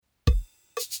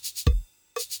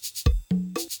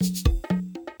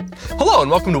Hello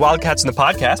and welcome to Wildcats in the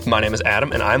Podcast. My name is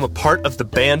Adam and I'm a part of the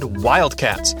band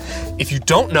Wildcats. If you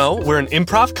don't know, we're an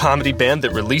improv comedy band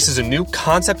that releases a new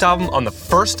concept album on the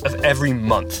first of every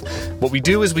month. What we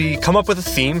do is we come up with a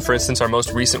theme. For instance, our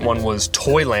most recent one was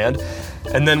Toyland.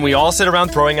 And then we all sit around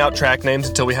throwing out track names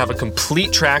until we have a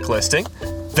complete track listing.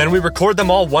 Then we record them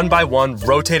all one by one,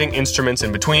 rotating instruments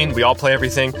in between. We all play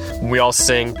everything. We all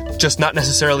sing, just not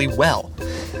necessarily well.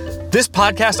 This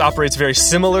podcast operates very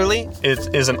similarly.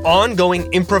 It is an ongoing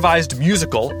improvised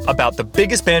musical about the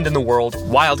biggest band in the world,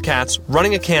 Wildcats,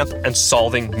 running a camp and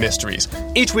solving mysteries.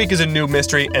 Each week is a new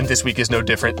mystery, and this week is no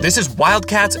different. This is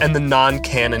Wildcats and the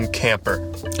Non-Canon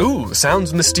Camper. Ooh,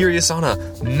 sounds mysterious on a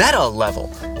meta level.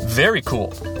 Very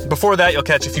cool. Before that, you'll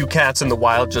catch a few cats in the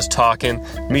wild just talking.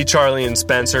 Me, Charlie, and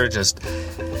Spencer just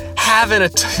having a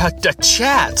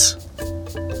chat.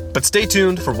 But stay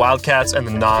tuned for Wildcats and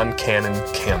the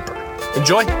Non-Canon Camper.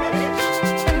 Enjoy! Put your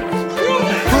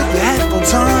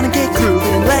headphones on and get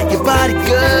grooving. Let your body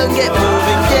go and get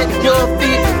moving. Get your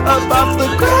feet up off the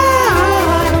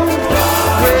ground.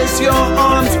 Raise your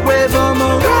arms, wave them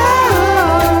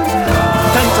around.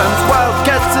 10 times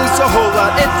Wildcats is a whole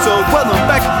lot. It's so well known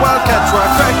back at Wildcats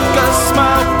Rock. Crack a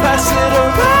smile, pass it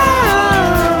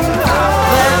around.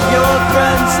 Let your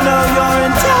friends know you're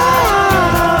in town.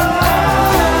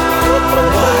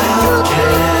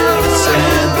 Wildcats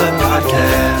and the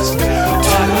podcast.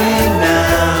 Doing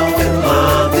now and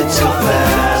love it so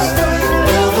fast.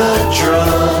 Feel the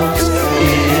drums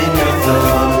in your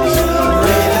thumbs.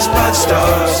 Rate us 5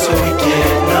 stars so we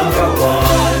get number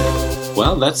 1.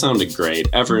 Well, that sounded great,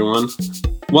 everyone.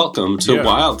 Welcome to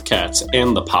Wildcats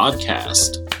and the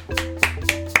Podcast.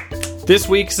 This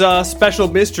week's special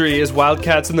mystery is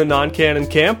Wildcats and the Non-Canon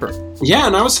Camper. Yeah,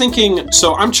 and I was thinking,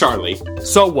 so I'm Charlie.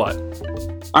 So what?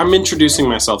 I'm introducing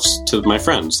myself to my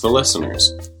friends, the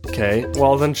listeners. Okay,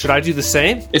 well then should I do the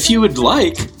same? If you would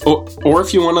like, or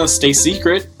if you want to stay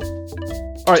secret,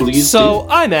 Alright, please so do.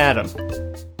 I'm Adam.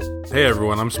 Hey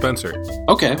everyone, I'm Spencer.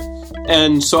 Okay.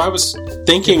 And so I was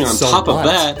thinking on So top what? of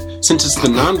that, since it's the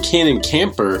Non-Canon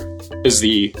Camper is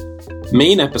the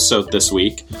main episode this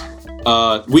week,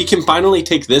 we can finally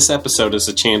take this episode as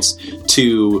a chance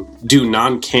to do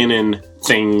non-canon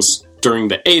things during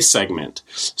the A segment.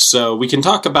 So we can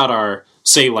talk about our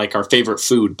favorite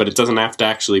food, but it doesn't have to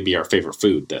actually be our favorite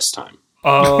food this time.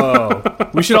 Oh,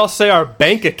 we should all say our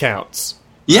bank accounts.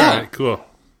 Yeah. All right, cool.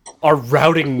 Our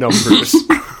routing numbers.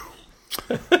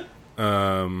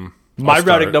 My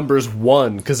routing number is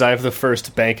 1 because I have the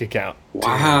first bank account.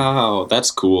 Wow,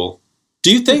 that's cool.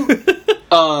 Do you think,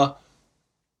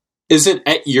 is it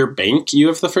at your bank you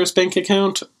have the first bank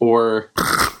account? Or,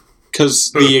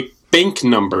 because the bank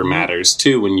number matters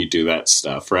too when you do that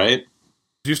stuff, right?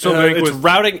 Do you still bank with?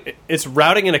 It's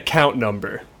routing an account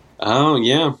number. Oh,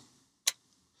 yeah.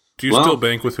 Do you still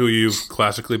bank with who you've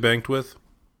classically banked with?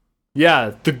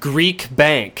 Yeah, the Greek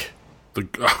bank.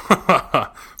 The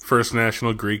First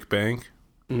National Greek Bank.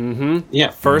 Mm-hmm. Yeah.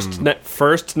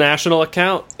 First national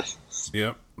account.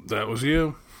 Yep, that was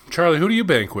you, Charlie. Who do you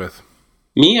bank with?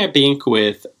 Me, I bank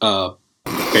with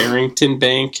Barrington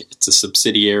Bank. It's a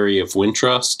subsidiary of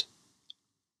Wintrust.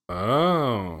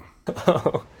 Oh.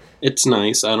 It's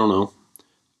nice. I don't know.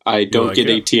 I don't like get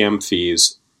it? ATM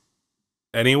fees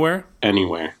Anywhere?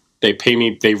 anywhere. They pay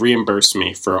me. They reimburse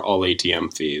me for all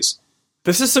ATM fees.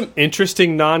 This is some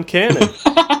interesting non-canon.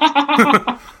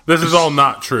 This is all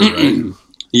not true, right?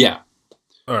 Yeah.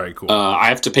 All right, cool. I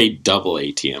have to pay double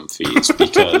ATM fees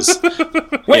because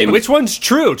Wait, in which one's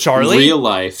true, Charlie? real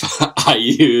life I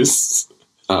use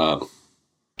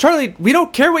Charlie, we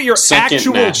don't care what your Second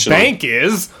actual National. bank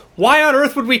is. Why on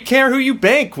earth would we care who you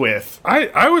bank with?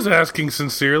 I was asking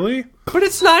sincerely. But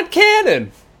it's not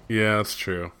canon. Yeah, that's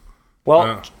true.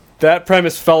 Well, that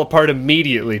premise fell apart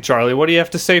immediately, Charlie. What do you have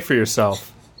to say for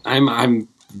yourself? I'm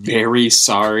very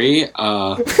sorry.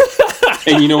 And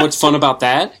you know what's fun about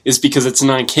that? Is because it's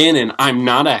non-canon, I'm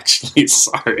not actually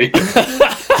sorry.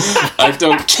 I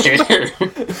don't care.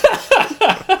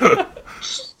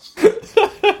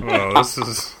 Oh, this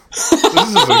is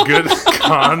a good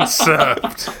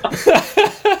concept.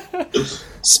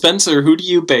 Spencer, who do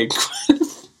you bank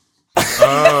with?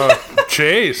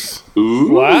 Chase.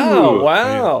 Ooh.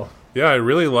 Wow. Yeah, I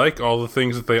really like all the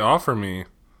things that they offer me.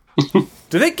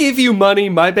 Do they give you money?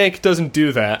 My bank doesn't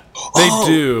do that. They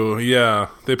do, yeah.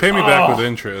 They pay me back with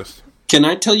interest. Can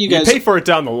I tell you You guys? pay for it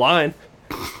down the line.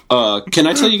 Can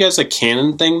I tell you guys a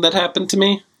canon thing that happened to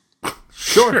me?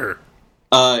 Sure.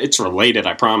 It's related,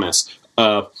 I promise.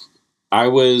 I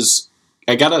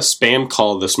got a spam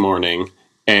call this morning,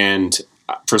 and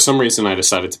for some reason I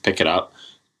decided to pick it up,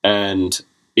 and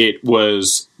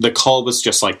the call was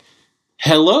just like,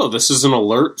 Hello, this is an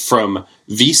alert from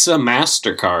Visa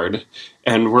MasterCard,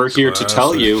 and we're here to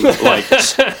tell you,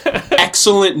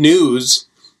 excellent news.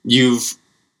 You've,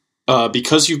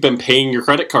 because you've been paying your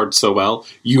credit card so well,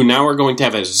 you now are going to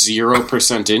have a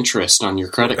 0% interest on your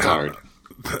credit card.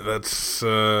 That's,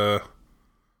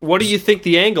 What do you think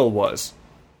the angle was?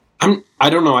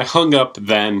 I don't know. I hung up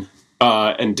then,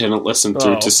 and didn't listen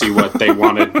through to see what they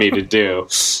wanted me to do.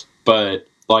 But,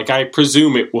 I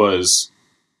presume it was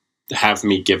have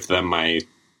me give them my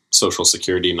social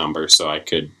security number so I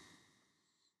could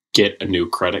get a new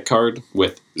credit card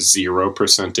with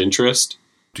 0% interest.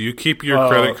 Do you keep your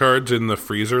credit cards in the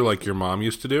freezer like your mom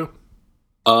used to do?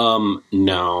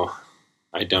 No,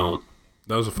 I don't.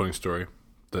 That was a funny story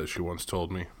that she once told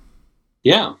me.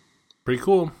 Yeah. Pretty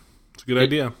cool. It's a good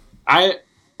idea.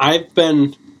 I've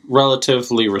been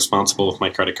relatively responsible with my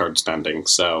credit card spending,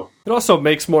 so... It also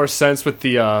makes more sense with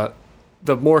the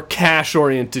more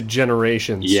cash-oriented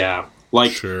generations. Yeah.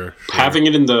 Sure. Having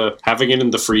it in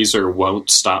the freezer won't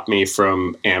stop me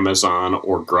from Amazon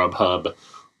or Grubhub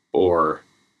or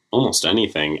almost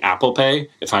anything. Apple Pay,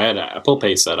 if I had Apple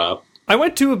Pay set up. I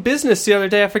went to a business the other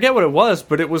day, I forget what it was,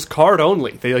 but it was card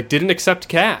only. They didn't accept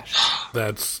cash.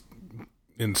 That's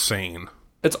insane.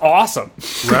 It's awesome.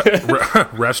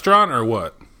 Restaurant or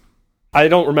what? I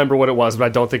don't remember what it was, but I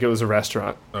don't think it was a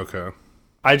restaurant. Okay.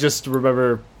 I just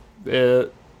remember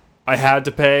I had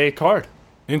to pay card.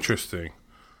 Interesting.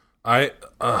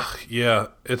 Yeah,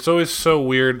 it's always so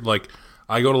weird.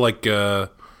 I go to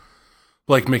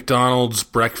McDonald's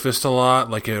breakfast a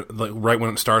lot, right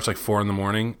when it starts, 4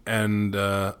 a.m, and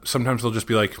sometimes they'll just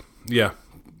be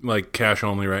cash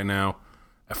only right now,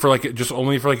 for just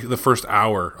only for the first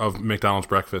hour of McDonald's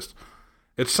breakfast.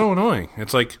 It's so annoying.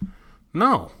 It's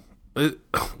no,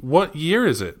 what year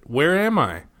is it? Where am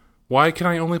I? Why can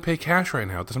I only pay cash right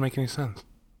now? It doesn't make any sense.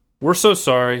 We're so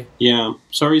sorry. Yeah,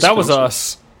 sorry. That was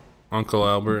us. Uncle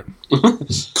Albert.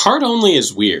 Card only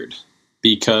is weird,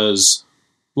 because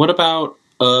what about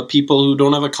people who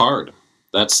don't have a card?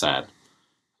 That's sad.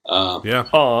 Yeah.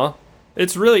 Aw.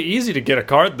 It's really easy to get a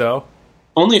card, though.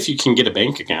 Only if you can get a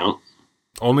bank account.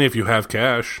 Only if you have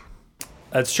cash.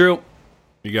 That's true.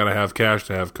 You gotta have cash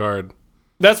to have card.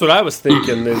 That's what I was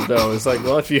thinking, though. It's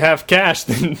if you have cash,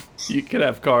 then you can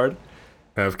have card.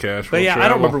 Have cash. But yeah, travel. I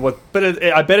don't remember what... But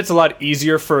I bet it's a lot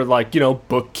easier for,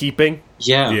 bookkeeping.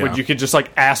 Yeah. When you could just,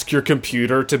 ask your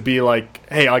computer to be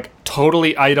hey,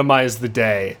 totally itemize the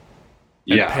day.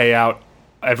 And pay out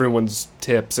everyone's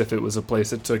tips if it was a place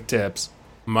that took tips.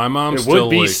 My mom It would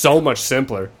be so much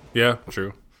simpler. Yeah,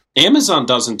 true. Amazon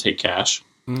doesn't take cash.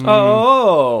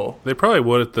 Oh. They probably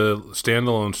would at the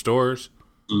standalone stores.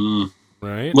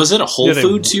 Right? Was it a Whole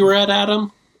Foods you were at,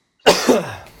 Adam?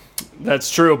 That's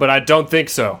true, but I don't think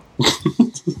so.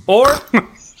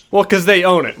 Because they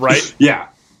own it, right? Yeah.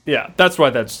 Yeah, that's why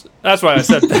I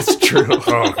said that's true.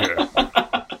 Okay.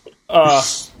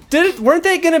 Weren't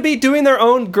they going to be doing their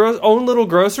own little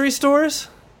grocery stores?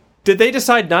 Did they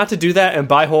decide not to do that and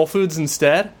buy Whole Foods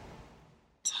instead?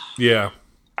 Yeah.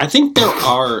 I think there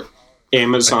are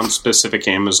specific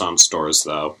Amazon stores,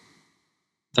 though,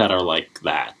 that are like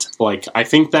that. I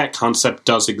think that concept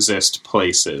does exist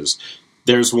places.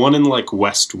 There's one in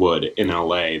Westwood in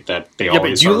LA that they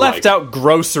always. Yeah, but you left out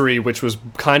grocery, which was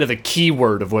kind of the key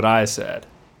word of what I said.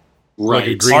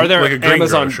 Right? Are there a green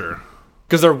Amazon? Grocer.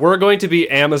 Because there were going to be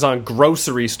Amazon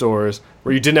grocery stores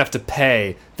where you didn't have to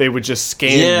pay; they would just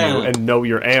scan you and know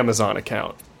your Amazon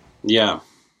account. Yeah,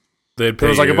 they'd pay. There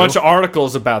was a bunch of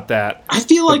articles about that. I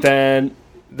feel but then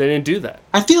they didn't do that.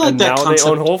 I feel like and that now concept,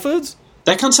 they own Whole Foods.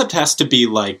 That concept has to be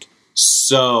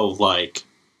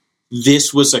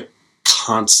this was a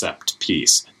concept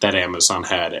piece that Amazon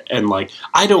had, and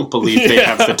I don't believe they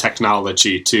have the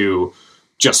technology to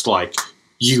just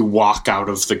you walk out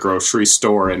of the grocery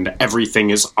store and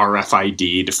everything is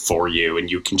RFID'd for you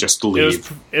and you can just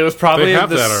leave. It was probably they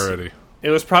have that already. It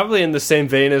was probably in the same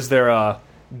vein as their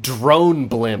drone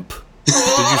blimp.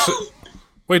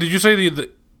 Did you say the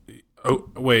oh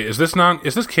wait, is this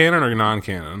canon or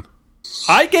non-canon?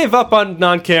 I gave up on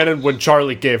non-canon when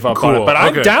Charlie gave up on it, but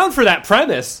I'm down for that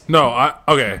premise. No, I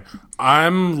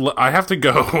have to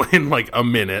go in a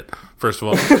minute, first of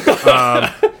all.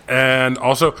 And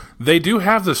also, they do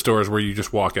have the stores where you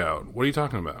just walk out. What are you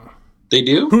talking about? They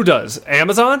do? Who does?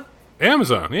 Amazon?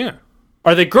 Amazon, yeah.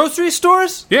 Are they grocery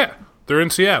stores? Yeah, they're in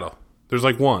Seattle. There's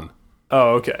one.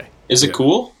 Oh, okay. Is it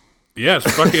cool? Yeah,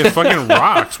 it fucking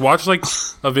rocks. Watch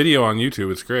a video on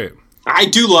YouTube. It's great. I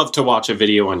do love to watch a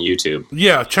video on YouTube.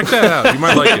 Yeah, check that out. You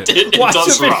might like it. Watch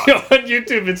a video on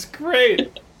YouTube. It's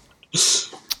great.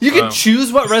 You can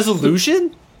choose what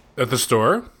resolution? At the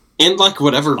store? And like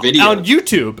whatever video. On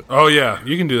YouTube. Oh yeah,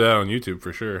 you can do that on YouTube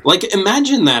for sure. Like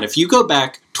imagine that if you go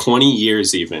back 20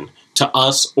 years even to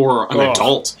us or an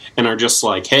adult and are just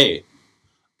like, hey,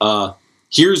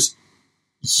 here's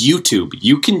YouTube.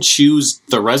 You can choose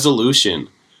the resolution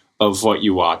of what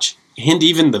you watch and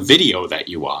even the video that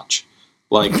you watch.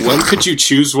 Like, when could you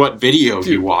choose what video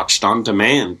you watched on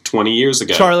demand 20 years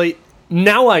ago? Charlie,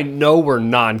 now I know we're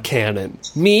non-canon.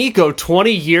 Me go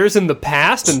 20 years in the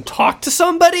past and talk to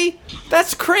somebody?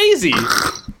 That's crazy.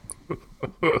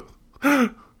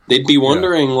 They'd be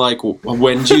wondering, like,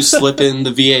 when did you slip in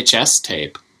the VHS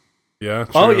tape? Yeah.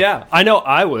 True. Oh, yeah. I know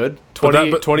I would. 20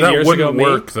 years ago, that wouldn't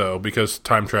work, though, because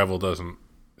time travel doesn't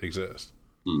exist.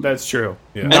 That's true.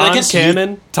 Yeah. And I guess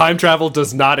non-canon, time travel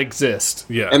does not exist.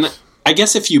 Yeah. And I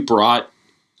guess if you brought,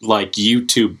 like,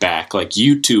 YouTube back, like,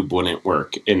 YouTube wouldn't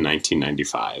work in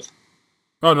 1995.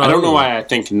 Oh, no, I don't know why I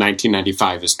think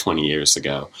 1995 is 20 years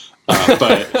ago.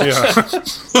 But Yeah.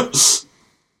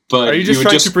 but Are you just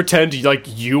trying to pretend like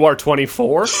you are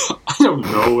 24? I don't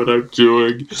know what I'm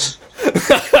doing.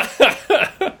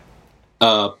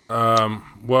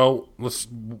 Well, let's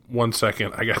 1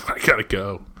 second. I gotta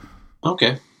go.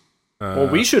 Okay. Well,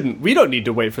 we don't need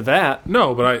to wait for that.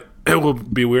 No, but it will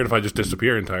be weird if I just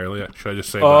disappear entirely. Should I just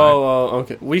say bye?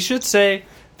 Okay. We should say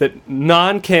that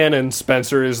non-canon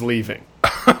Spencer is leaving.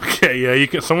 Okay,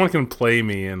 yeah, someone can play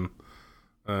me in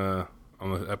on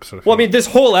the episode. Well, I mean, this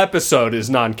whole episode is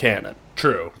non-canon,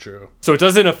 True. so it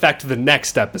doesn't affect the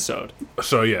next episode.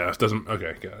 So yeah, it doesn't.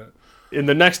 Okay, got it. In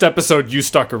the next episode, you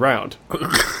stuck around.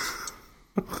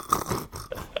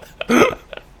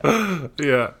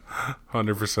 Yeah,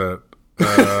 100%.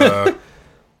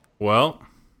 Well,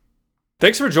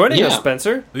 Thanks for joining us, Yeah.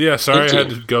 Spencer. yeah. Sorry Thank I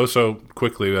had you. to go so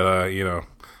quickly, but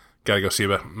gotta go see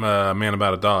a man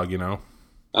about a dog.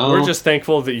 Oh, We're just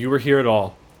thankful that you were here at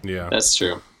all. Yeah, that's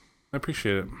true. I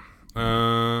appreciate it.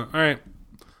 All right.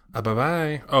 Bye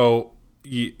bye. Oh,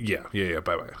 yeah. Bye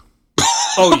bye.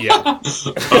 Oh, yeah.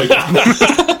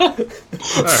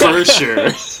 For sure.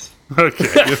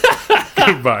 Okay.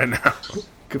 Goodbye now.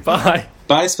 Goodbye.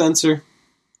 Bye, Spencer.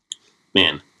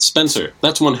 Man, Spencer,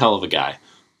 that's one hell of a guy.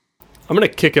 I'm going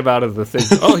to kick him out of the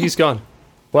thing. Oh, he's gone.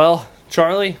 Well,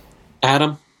 Charlie.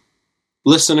 Adam,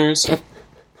 listeners.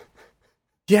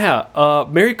 Yeah,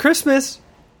 Merry Christmas.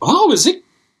 Oh, is it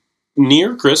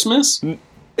near Christmas? It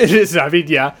is, I mean,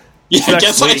 yeah. Yeah, I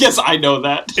next week. guess I know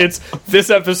that. This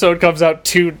episode comes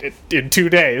out in 2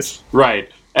 days. Right.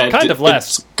 And Kind of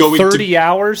less. It's going 30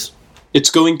 hours? It's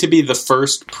going to be the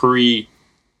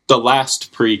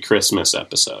last pre-Christmas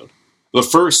episode. The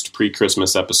first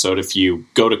pre-Christmas episode if you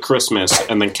go to Christmas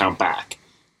and then count back.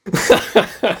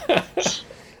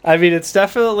 I mean, it's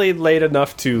definitely late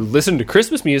enough to listen to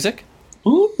Christmas music,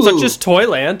 Ooh, such as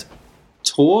Toyland.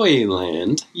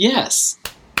 Toyland. Yes.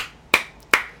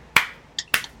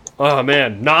 Oh,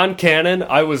 man. Non-canon,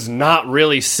 I was not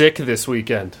really sick this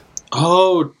weekend.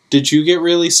 Oh, did you get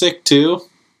really sick too?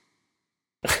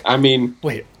 I mean,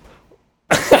 Wait.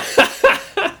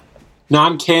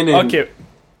 non-canon. Okay.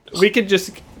 We could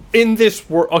just... In this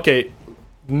world... Okay.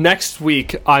 Next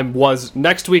week I was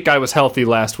healthy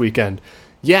last weekend.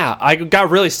 Yeah, I got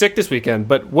really sick this weekend,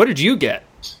 but what did you get?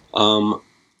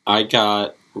 I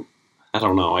got... I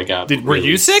don't know. Were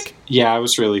you sick? Yeah, I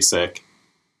was really sick.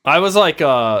 I was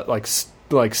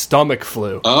like stomach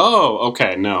flu. Oh,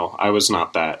 okay. No, I was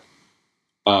not that.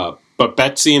 But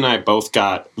Betsy and I both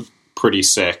got pretty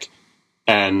sick,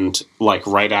 and like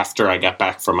right after I got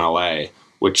back from LA,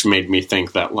 which made me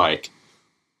think that like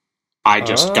I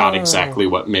just got exactly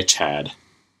what Mitch had.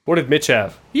 What did Mitch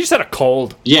have? He just had a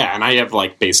cold. Yeah, and I have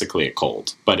like basically a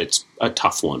cold, but it's a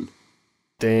tough one.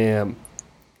 Damn.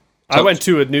 I went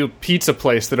to a new pizza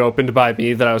place that opened by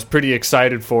me that I was pretty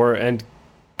excited for and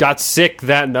got sick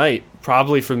that night,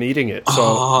 probably from eating it.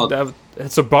 So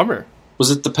that's a bummer.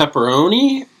 Was it the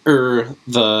pepperoni or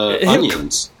the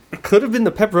onions? It could have been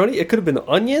the pepperoni. It could have been the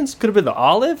onions. Could have been the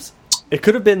olives. It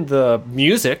could have been the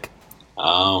music.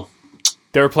 Oh,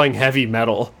 They were playing heavy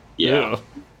metal. yeah. Ew.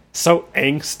 So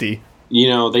angsty. You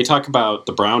know, they talk about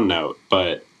the brown note,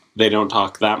 but they don't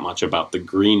talk that much about the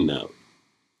green note.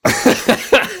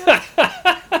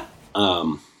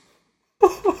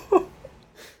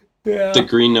 Yeah. The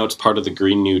Green Note's part of the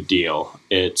Green New Deal.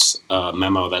 It's a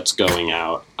memo that's going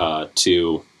out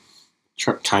to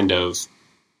kind of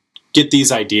get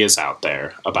these ideas out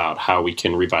there about how we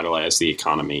can revitalize the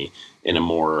economy in a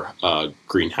more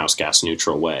greenhouse gas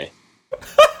neutral way.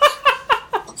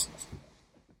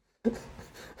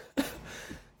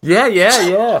 Yeah.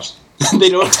 They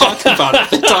don't talk about it.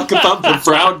 They talk about the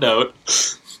brown note.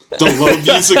 The low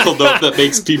musical note that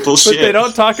makes people shit. But they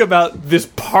don't talk about this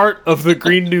part of the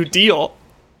Green New Deal.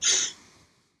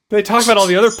 They talk about all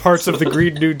the other parts of the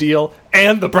Green New Deal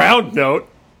and the brown note.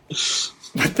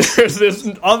 But there's this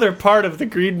other part of the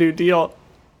Green New Deal.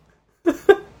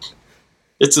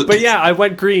 But yeah, I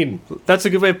went green. That's a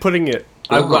good way of putting it.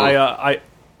 I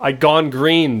gone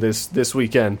green this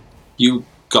weekend. You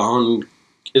gone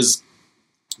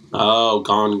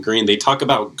green. They talk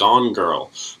about Gone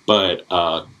Girl, but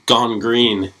Gone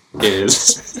Green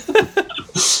is...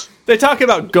 They talk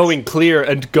about going clear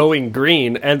and going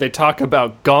green, and they talk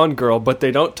about Gone Girl, but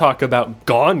they don't talk about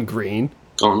Gone Green.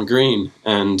 Gone Green,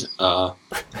 and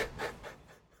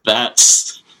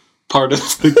that's part of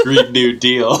the Green New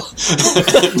Deal.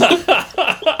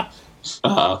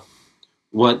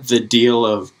 What the deal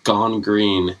of Gone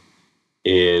Green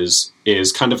is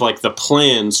kind of like the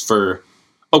plans for,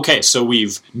 okay, so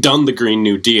we've done the Green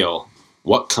New Deal.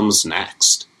 What comes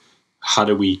next? How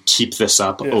do we keep this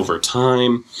up over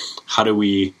time? How do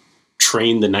we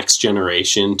train the next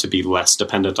generation to be less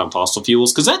dependent on fossil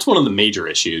fuels? Because that's one of the major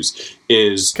issues,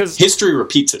 is history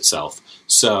repeats itself.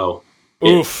 So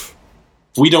if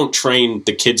we don't train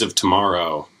the kids of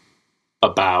tomorrow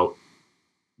about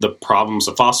the problems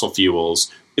of fossil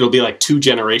fuels, it'll be like 2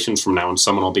 generations from now and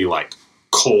someone will be like,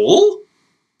 coal?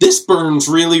 This burns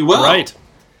really well. Right.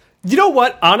 You know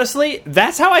what? Honestly,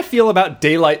 that's how I feel about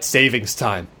daylight savings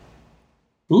time.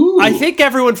 Ooh. I think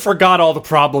everyone forgot all the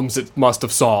problems it must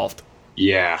have solved.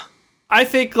 Yeah. I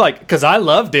think, because I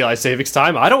love daylight savings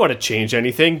time, I don't want to change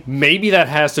anything. Maybe that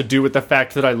has to do with the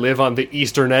fact that I live on the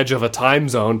eastern edge of a time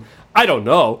zone. I don't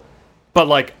know.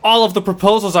 But, all of the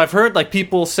proposals I've heard,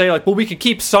 people say, well, we could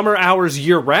keep summer hours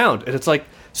year-round. And it's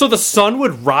so the sun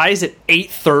would rise at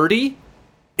 8:30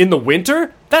 in the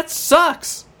winter? That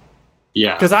sucks.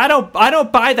 Yeah. Because I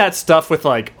don't buy that stuff with,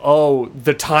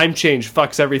 the time change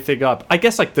fucks everything up. I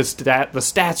guess, the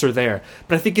stats are there.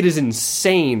 But I think it is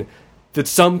insane that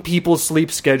some people's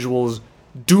sleep schedules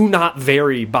do not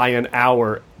vary by an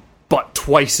hour, but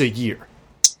twice a year.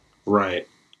 Right.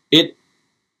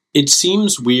 It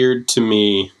seems weird to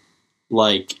me,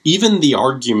 even the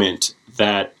argument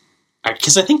that...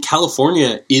 Because I think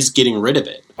California is getting rid of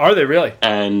it. Are they really?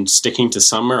 And sticking to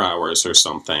summer hours or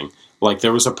something.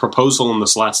 There was a proposal in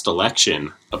this last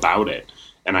election about it,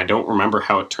 and I don't remember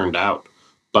how it turned out.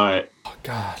 But... Oh,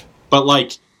 God.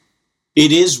 But,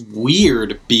 it is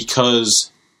weird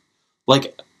because,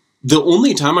 the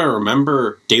only time I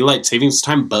remember daylight savings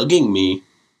time bugging me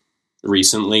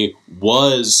recently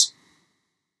was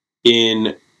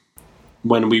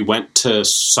when we went to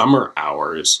summer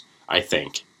hours, I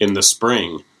think, in the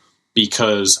spring,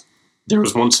 because there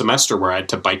was one semester where I had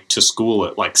to bike to school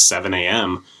at 7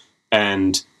 a.m.,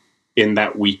 and in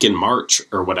that week in March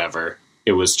or whatever,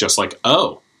 it was just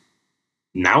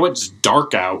now it's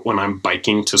dark out when I'm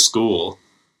biking to school.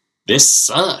 This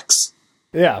sucks.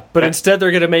 Yeah, but instead they're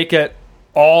going to make it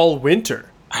all winter.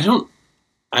 I don't,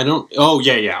 oh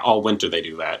yeah, all winter they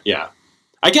do that, yeah.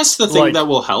 I guess the thing that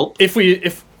will help...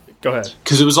 Go ahead.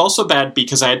 Because it was also bad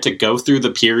because I had to go through the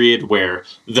period where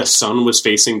the sun was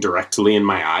facing directly in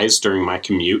my eyes during my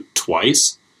commute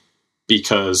twice,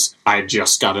 because I had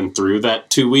just gotten through that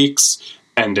 2 weeks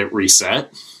and it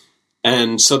reset.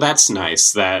 And so that's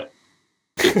nice that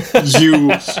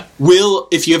you will,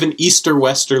 if you have an east or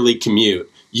westerly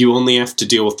commute, you only have to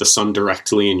deal with the sun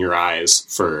directly in your eyes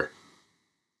for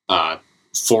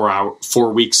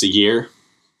 4 weeks a year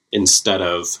instead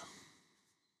of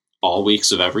all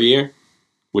weeks of every year,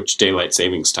 which daylight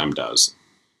savings time does.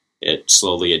 It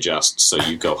slowly adjusts so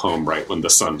you go home right when the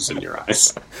sun's in your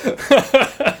eyes.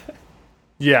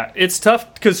 Yeah, it's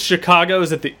tough because Chicago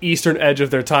is at the eastern edge of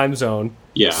their time zone.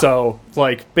 Yeah. So,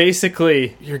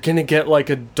 basically, you're going to get,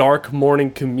 a dark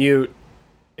morning commute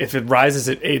if it rises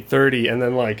at 8:30, and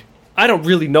then, I don't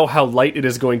really know how light it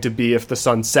is going to be if the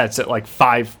sun sets at,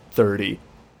 5:30.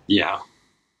 Yeah.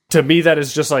 To me, that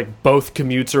is just, both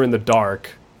commutes are in the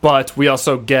dark, but we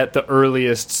also get the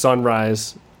earliest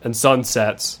sunrise and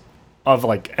sunsets of,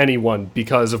 anyone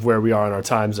because of where we are in our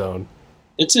time zone.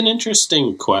 It's an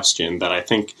interesting question that I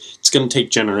think it's going to take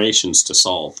generations to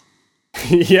solve.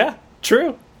 Yeah,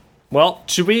 true. Well,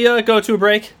 should we go to a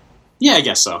break? Yeah, I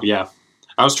guess so, yeah.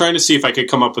 I was trying to see if I could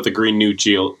come up with a Green New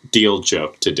Deal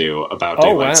joke to do about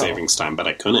daylight savings time, but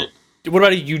I couldn't. What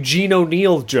about a Eugene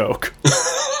O'Neill joke?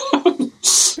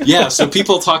 Yeah, so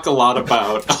people talk a lot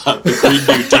about the Green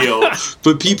New Deal,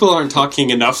 but people aren't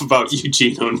talking enough about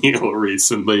Eugene O'Neill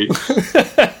recently.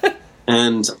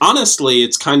 And honestly,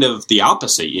 it's kind of the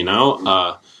opposite,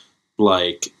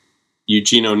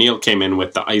 Eugene O'Neill came in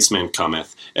with the Iceman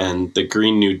Cometh, and the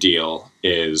Green New Deal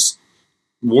is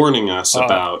warning us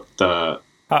about the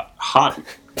hot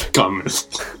gum.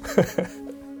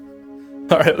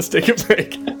 All right, let's take a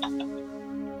break.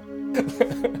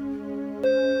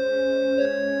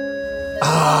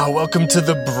 Welcome to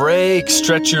the break.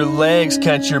 Stretch your legs,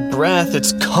 catch your breath.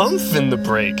 It's comf in the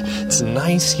break. It's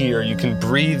nice here. You can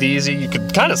breathe easy. You can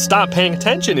kind of stop paying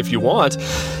attention if you want.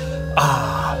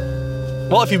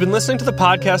 Well, if you've been listening to the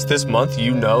podcast this month,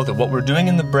 you know that what we're doing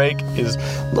in the break is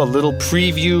a little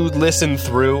preview listen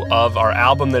through of our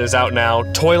album that is out now,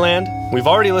 Toyland. We've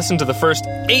already listened to the first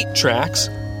 8 tracks,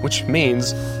 which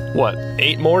means,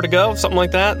 8 more to go? Something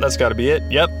like that? That's gotta be it.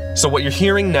 Yep. So what you're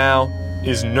hearing now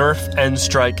is Nerf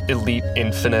N-Strike Elite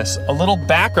Infinus. A little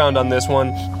background on this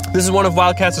one. This is one of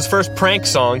Wildcats' first prank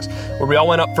songs, where we all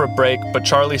went up for a break, but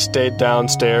Charlie stayed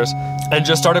downstairs and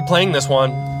just started playing this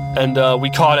one, and we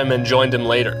caught him and joined him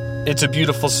later. It's a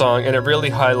beautiful song, and it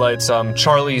really highlights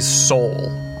Charlie's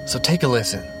soul. So take a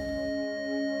listen.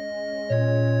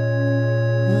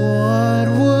 What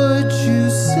would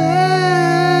you say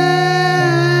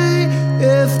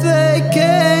if they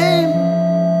came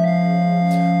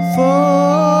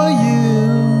for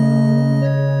you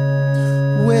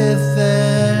with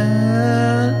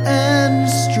an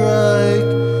N-Strike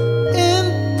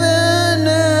Infinus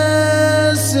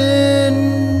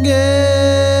engage?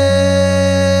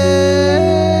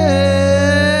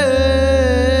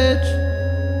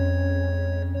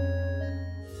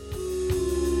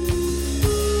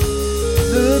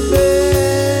 The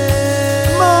big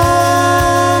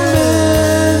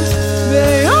moments,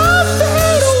 they all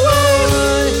fade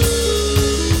away.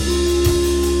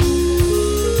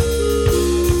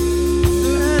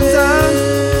 The times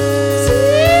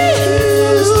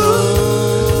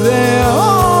they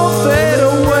all fade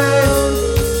away.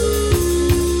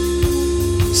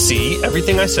 See,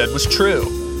 everything I said was true.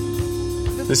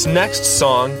 This next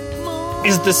song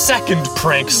is the second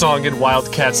prank song in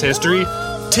Wildcats history.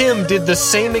 Tim did the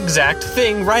same exact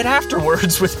thing right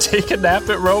afterwards with Take a Nap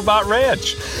at Robot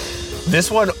Ranch. This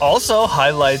one also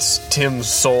highlights Tim's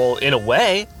soul in a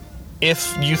way.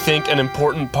 If you think an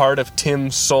important part of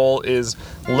Tim's soul is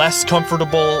less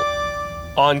comfortable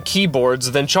on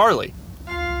keyboards than Charlie.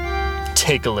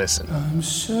 Take a listen. I'm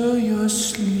sure you're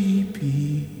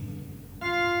sleepy.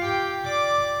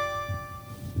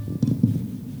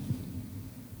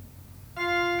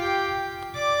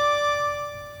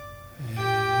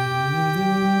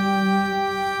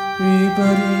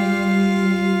 Everybody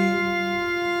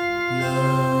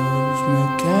loves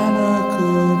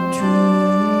mechanical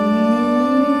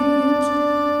dreams.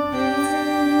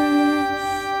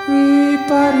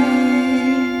 Everybody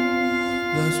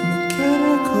loves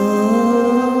mechanical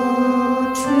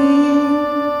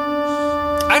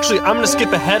dreams. Actually, I'm going to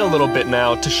skip ahead a little bit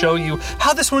now to show you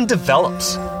how this one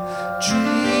develops.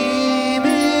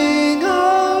 Dreaming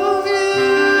of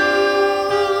you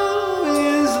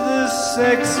is the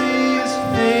sexiest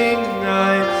thing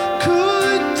I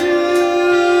could do.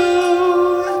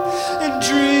 And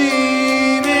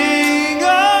dreaming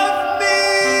of me,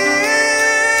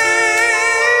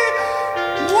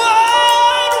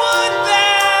 what would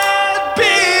that be?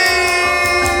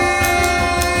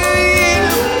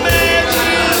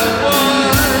 Imagine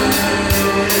what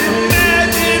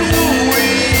we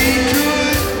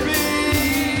could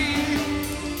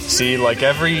be. See, like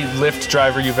every Lyft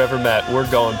driver you've ever met, we're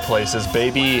going places,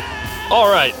 baby. All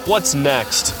right, what's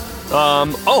next?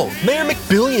 Mayor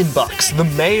McBillionbucks, the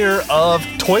mayor of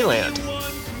Toyland.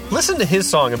 Listen to his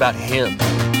song about him. You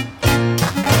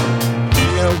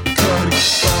could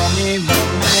call me the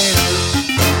mayor.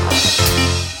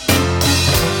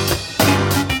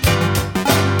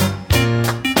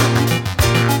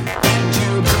 And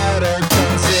you better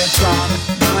concentrate on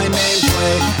my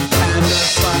nameplate and a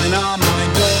sign on my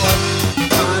door.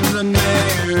 I'm the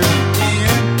mayor here,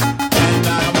 and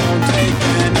I won't take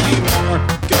any more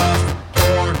guff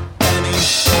or any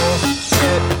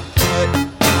bullshit. Get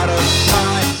out of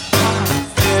my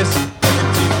office if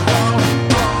you won't.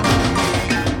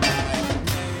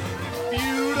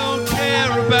 You don't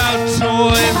care about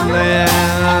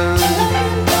Toyland.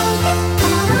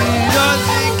 He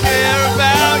doesn't care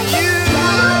about you.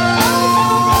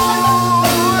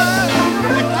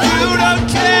 If you don't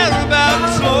care about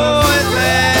Toyland.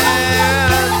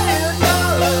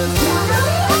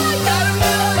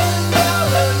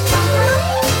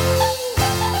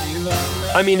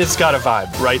 I mean, it's got a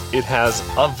vibe, right? It has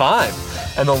a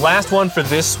vibe. And the last one for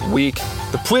this week,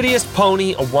 the prettiest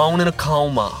pony, a woman in a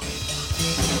coma.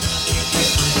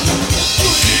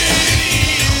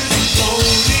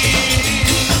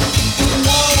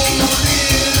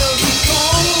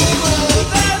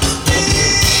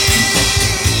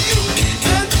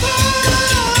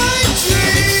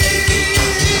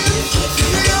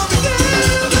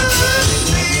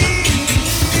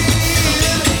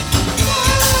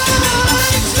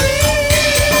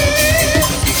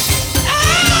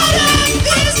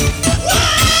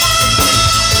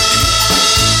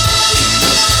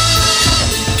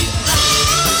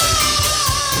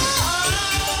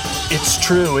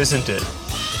 true, isn't it?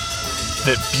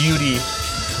 That beauty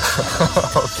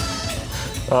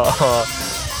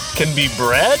can be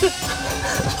bred?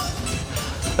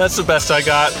 That's the best I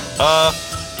got.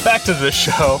 Back to the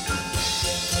show.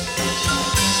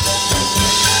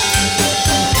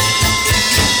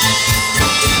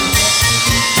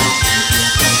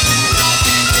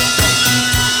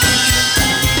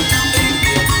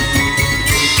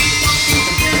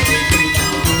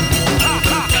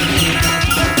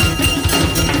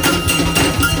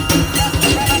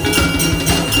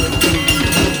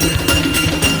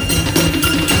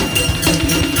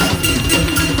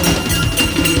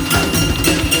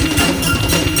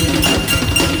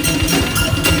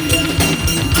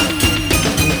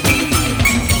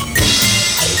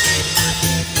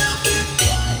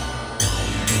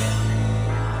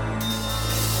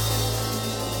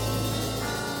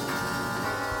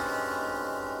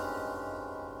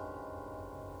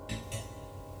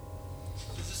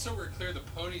 So we're clear, the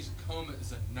pony's coma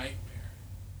is a nightmare.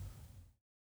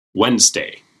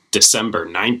 Wednesday, December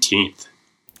 19th,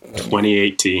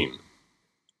 2018.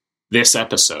 This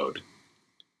episode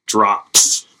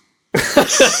drops. Get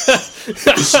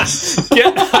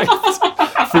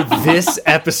hyped for this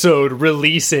episode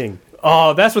releasing.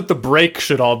 Oh, that's what the break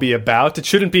should all be about. It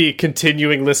shouldn't be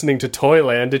continuing listening to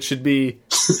Toyland. It should be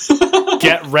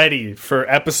get ready for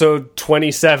episode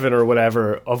 27 or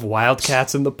whatever of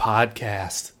Wildcats in the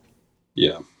Podcast.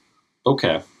 Yeah.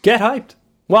 Okay. Get hyped.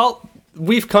 Well,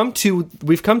 we've come to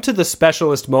the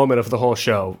specialist moment of the whole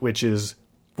show, which is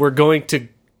we're going to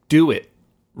do it.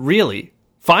 Really.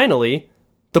 Finally,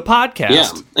 the podcast.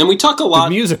 Yeah. And we talk a lot.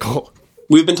 The musical.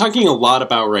 We've been talking a lot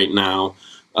about right now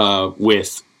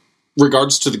with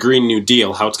regards to the Green New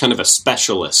Deal, how it's kind of a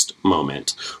specialist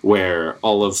moment where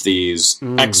all of these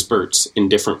experts in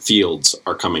different fields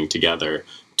are coming together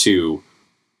to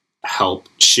help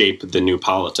shape the new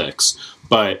politics.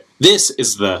 But this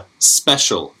is the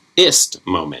specialist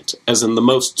moment, as in the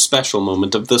most special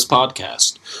moment of this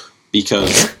podcast,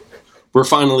 because we're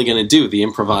finally going to do the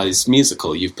improvised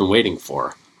musical you've been waiting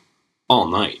for all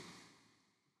night.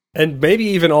 And maybe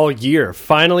even all year.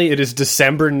 Finally, it is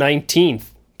December 19th,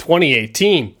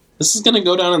 2018. This is going to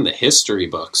go down in the history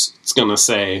books. It's going to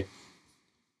say,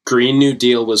 Green New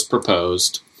Deal was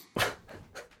proposed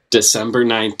December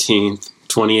 19th,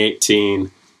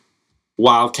 2018.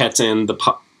 Wildcats in the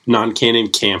Non-Canon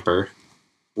Camper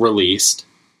released,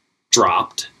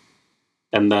 dropped,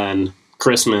 and then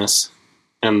Christmas,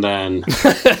 and then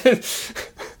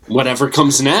whatever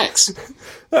comes next.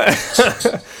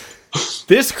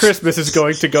 This Christmas is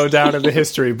going to go down in the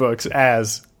history books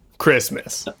as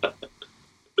Christmas.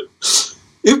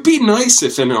 It'd be nice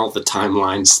if in all the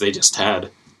timelines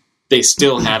they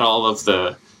still had all of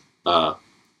the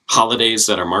holidays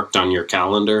that are marked on your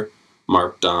calendar,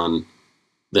 marked on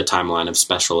the timeline of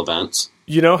special events.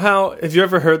 You know how, have you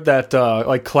ever heard that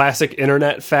like classic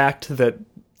internet fact that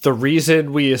the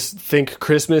reason we think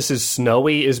Christmas is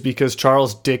snowy is because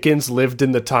Charles Dickens lived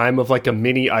in the time of like a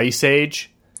mini ice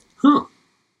age? Huh.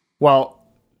 Well,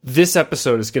 this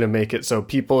episode is going to make it so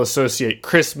people associate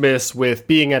Christmas with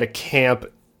being at a camp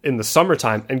in the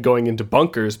summertime and going into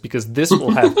bunkers, because this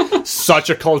will have such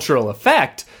a cultural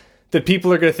effect that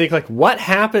people are going to think like, what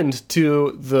happened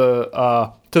to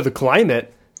the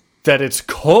climate that it's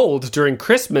cold during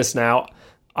Christmas now?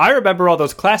 I remember all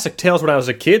those classic tales when I was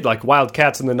a kid, like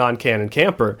Wildcats and the Non-Canon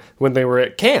Camper, when they were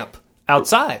at camp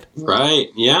outside. Right,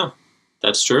 yeah,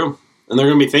 that's true. And they're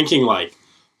going to be thinking like,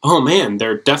 oh man,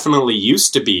 there definitely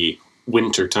used to be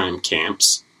wintertime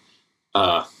camps.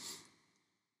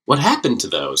 What happened to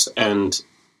those? And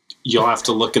you'll have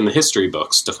to look in the history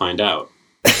books to find out.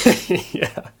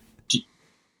 Yeah.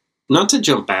 Not to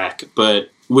jump back, but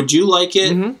would you like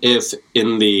it if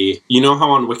in the... You know how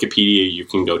on Wikipedia you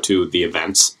can go to the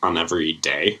events on every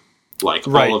day? Like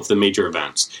all of the major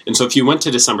events. And so if you went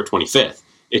to December 25th,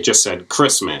 it just said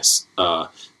Christmas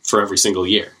for every single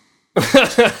year.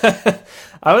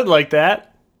 I would like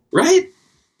that. Right?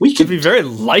 We could be very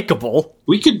likable.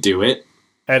 We could do it.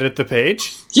 Edit the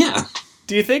page? Yeah.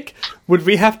 Do you think, would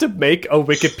we have to make a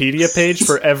Wikipedia page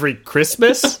for every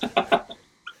Christmas?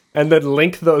 And then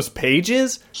link those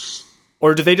pages?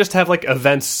 Or do they just have like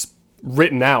events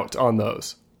written out on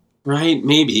those? Right,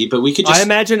 maybe, but we could just... I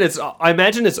imagine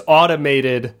it's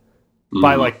automated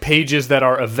by like pages that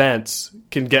are events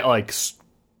can get like,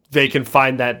 they can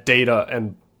find that data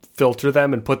and filter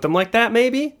them and put them like that,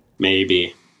 maybe?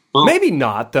 Maybe. Well, maybe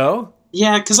not, though.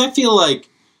 Yeah, because I feel like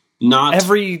I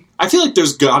feel like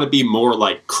there's got to be more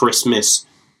like Christmas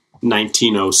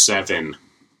 1907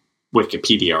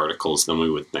 Wikipedia articles than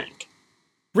we would think.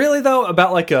 Really, though,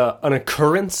 about like an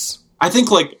occurrence? I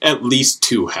think like at least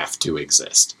 2 have to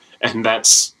exist, and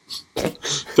that's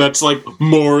like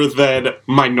more than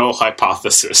my null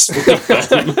hypothesis.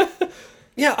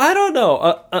 Yeah, I don't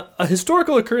know. A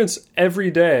historical occurrence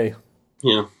every day.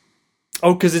 Yeah.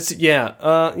 Oh, because it's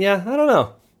I don't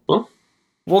know. Well,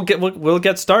 We'll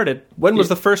get started. When was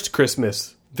the first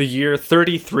Christmas? The year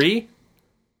 33?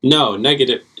 no,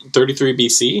 negative 33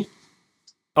 BC.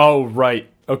 Oh, right.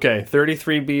 Okay,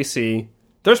 33 BC.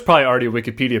 There's probably already a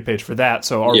Wikipedia page for that,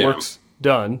 so our work's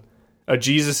done. A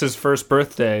Jesus' first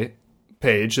birthday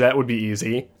page, that would be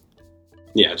easy.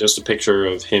 Yeah, just a picture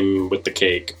of him with the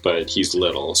cake, but he's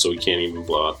little, so he can't even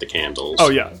blow out the candles. Oh,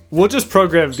 yeah. We'll just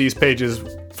program these pages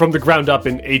from the ground up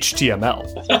in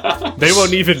HTML. They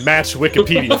won't even match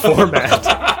Wikipedia format.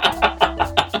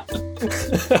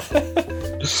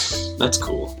 That's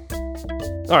cool.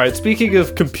 All right, speaking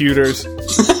of computers,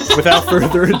 without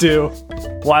further ado,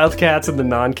 Wildcats and the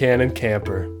Non-Canon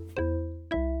Camper.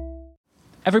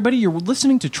 Everybody, you're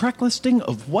listening to track listing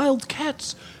of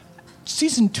Wildcats,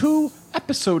 Season 2,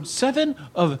 Episode 7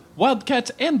 of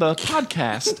Wildcats and the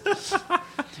Podcast.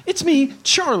 It's me,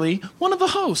 Charlie, one of the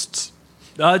hosts.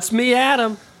 It's me,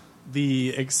 Adam.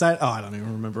 I don't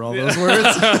even remember all those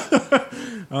words.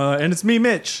 And it's me,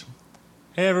 Mitch.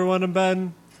 Hey everyone, I'm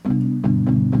Ben.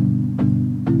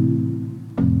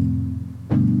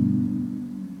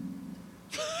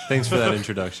 Thanks for that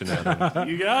introduction, Adam.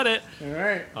 You got it. All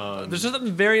right. There's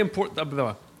something very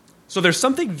important. So there's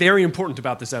something very important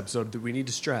about this episode that we need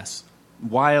to stress.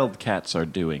 Wildcats are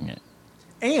doing it.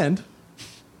 And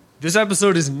This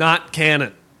episode is not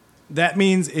canon. that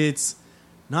means it's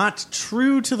not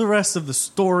true to the rest of the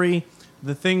story.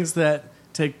 The things that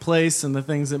take place and the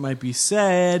things that might be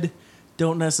said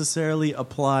don't necessarily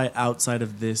apply outside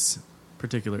of this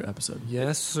particular episode.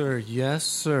 Yes, sir. Yes,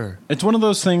 sir. It's one of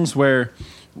those things where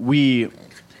we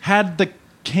had the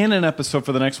canon episode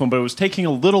for the next one, but it was taking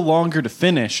a little longer to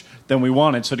finish than we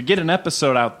wanted. So to get an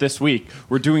episode out this week,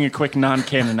 we're doing a quick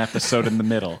non-canon episode in the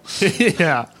middle.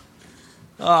 Yeah.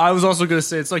 I was also going to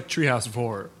say it's like Treehouse of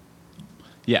Horror.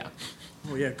 Yeah.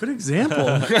 Oh, yeah, good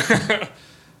example.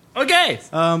 Okay.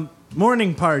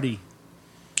 Morning party.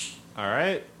 All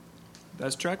right.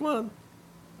 That's track 1.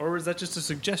 Or was that just a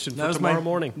suggestion for was tomorrow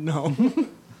morning? No.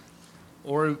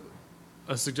 Or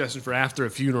a suggestion for after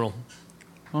a funeral?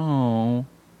 Oh.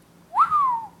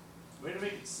 Way to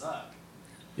make it suck.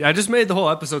 Yeah, I just made the whole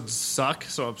episode suck,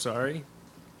 so I'm sorry.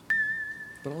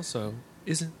 But also,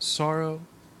 isn't sorrow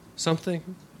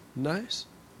something nice?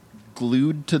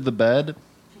 Glued to the bed.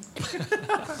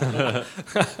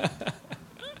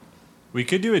 We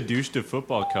could do a douche to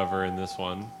football cover in this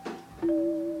one.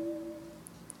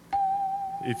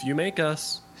 If you make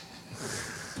us.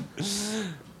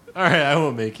 All right, I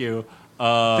will make you.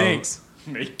 Thanks.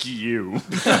 Make you.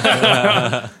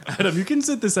 Adam, you can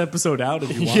sit this episode out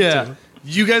if you want to.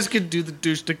 You guys could do the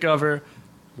douche to cover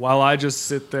while I just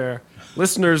sit there.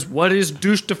 Listeners, what is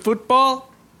douche to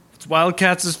football? It's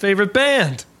Wildcats' favorite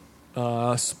band.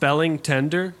 Spelling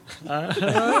tender.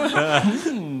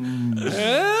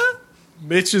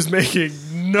 Mitch is making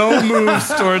no moves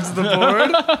towards the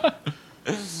board.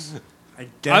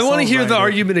 I want to hear the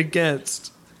argument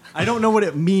against. I don't know what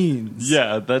it means.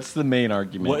 Yeah, that's the main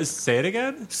argument. Say it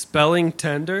again? Spelling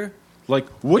tender? Like,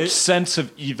 which sense of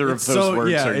either of those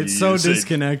words are you it's so using?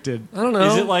 disconnected. I don't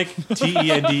know. Is it like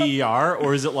TENDER,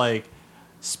 or is it like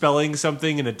spelling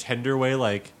something in a tender way,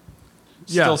 like...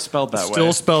 Still spelled that way.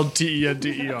 Still spelled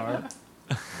TENDER.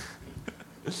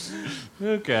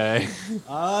 Okay.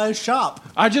 Shop.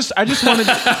 I just wanted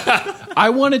I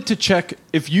wanted to check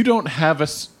if you don't have a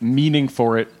meaning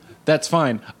for it, that's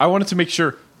fine. I wanted to make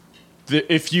sure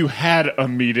that if you had a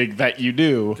meaning that you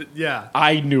knew, Yeah.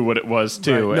 I knew what it was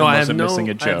too, Right. and I wasn't missing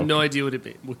a I have joke. no idea what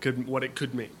it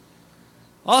could mean.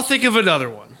 I'll think of another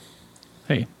one.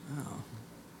 Hey,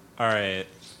 All right.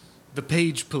 The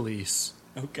Page Police.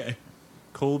 Okay.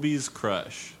 Colby's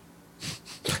crush.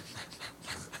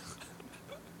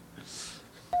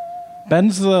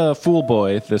 Ben's the fool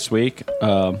boy this week.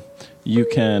 You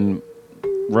can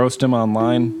roast him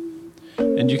online,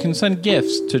 and you can send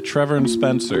gifts to Trevor and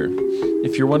Spencer.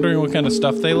 If you're wondering what kind of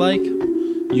stuff they like,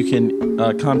 you can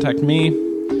contact me,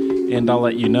 and I'll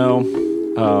let you know.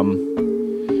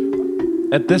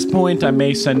 At this point, I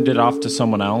may send it off to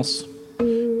someone else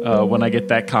when I get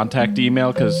that contact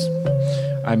email, because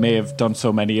I may have done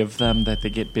so many of them that they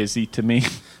get busy to me.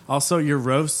 Also, your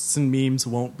roasts and memes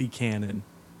won't be canon.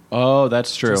 Oh,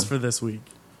 that's true. Just for this week.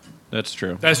 That's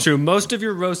true. That's true. Most of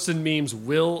your roasts and memes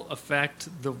will affect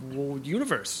the whole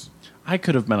universe. I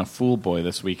could have been a fool boy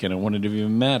this week, and it wouldn't have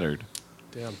even mattered.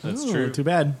 Damn. That's Ooh, true. Too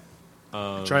bad.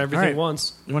 Try everything all right.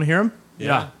 once. You want to hear him?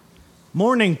 Yeah.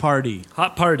 Morning party.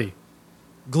 Hot party.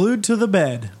 Glued to the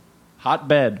bed. Hot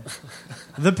bed.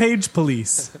 The page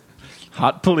police.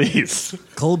 Hot police.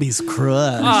 Colby's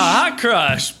crush. Hot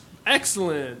crush.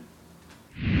 Excellent.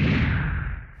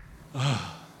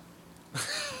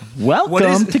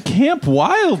 Welcome to Camp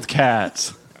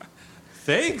Wildcats.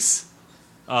 Thanks.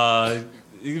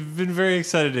 You've been very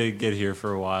excited to get here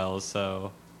for a while,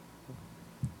 so...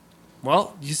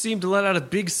 Well, you seemed to let out a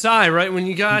big sigh right when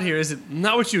you got here. Is it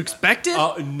not what you expected?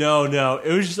 No.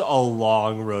 It was just a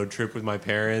long road trip with my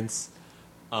parents.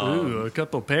 Ooh, a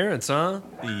couple parents, huh?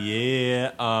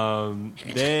 Yeah,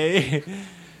 they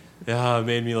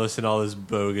made me listen to all this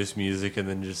bogus music and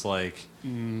then just like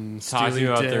talking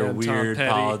about their Dan, Tom weird Petty.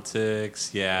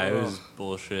 politics. Yeah, it was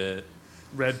bullshit.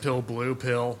 Red pill, blue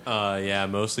pill. Yeah,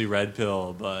 mostly red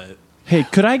pill, but Hey,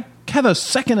 could I have a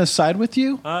second aside with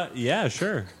you? yeah,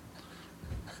 sure.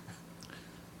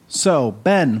 So,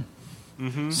 Ben,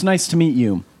 it's nice to meet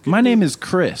you. My name is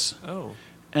Chris, Oh,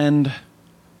 and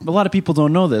a lot of people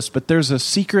don't know this, but there's a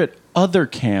secret other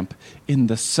camp in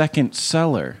the second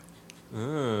cellar.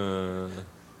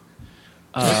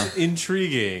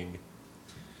 intriguing.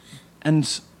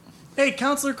 And Hey,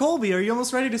 Counselor Colby, are you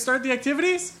almost ready to start the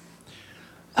activities?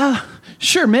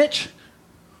 sure, Mitch.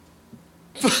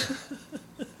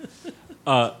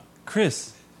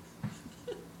 Chris,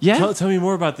 Yeah? tell me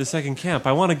more about the second camp.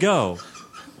 I want to go.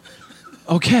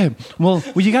 Okay. Well,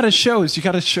 what you got to show is you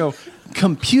got to show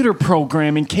computer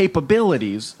programming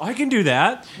capabilities. I can do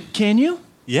that. Can you?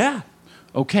 Yeah.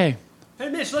 Okay. Hey,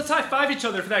 Mitch, let's high-five each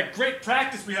other for that great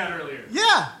practice we had earlier.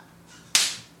 Yeah.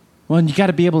 Well, and you got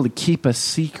to be able to keep a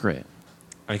secret.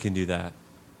 I can do that.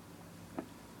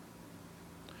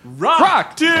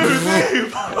 Rock! 2, 3,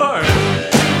 4.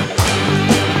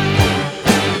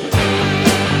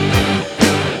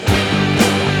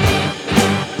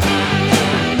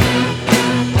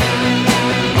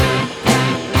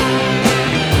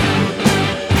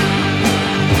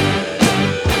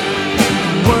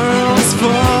 Worlds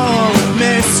full of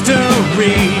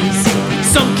mysteries.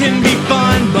 Some can be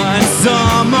fun, but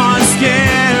some are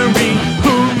scary.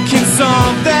 Who can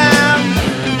solve them?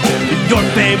 Your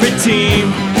favorite team.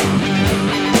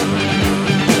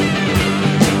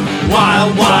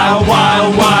 Wild, wild,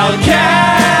 wild, wild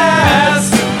cats.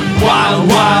 Wild,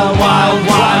 wild, wild,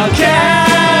 wild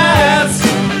cats.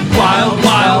 Wild,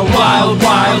 wild, wild,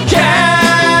 wild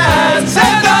cats.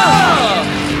 And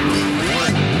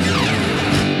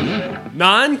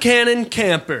Non-canon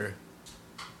camper.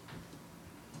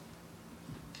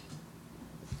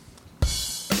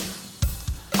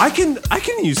 I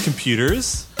can use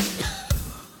computers.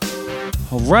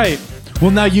 All right.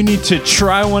 Well, now you need to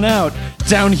try one out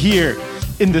down here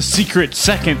in the secret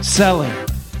second cellar.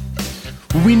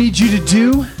 What we need you to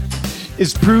do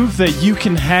is prove that you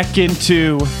can hack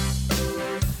into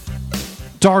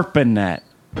DARPANET.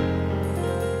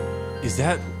 Is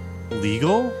that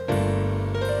legal?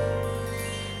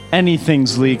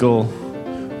 Anything's legal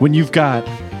when you've got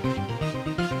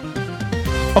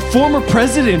a former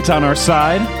president on our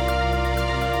side,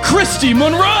 Christy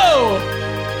Monroe!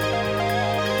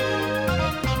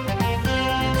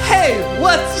 Hey,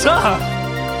 what's up?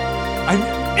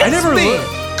 I never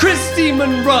Christy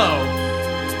Monroe.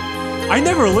 I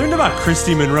never learned about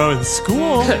Christy Monroe in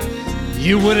school.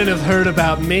 You wouldn't have heard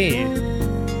about me.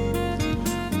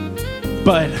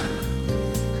 But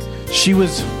she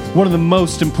was one of the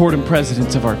most important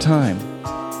presidents of our time.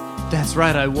 That's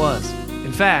right, I was.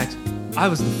 In fact, I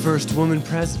was the first woman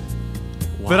president.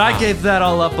 But I gave that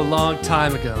all up a long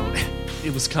time ago.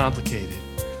 It was complicated.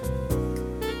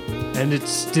 And it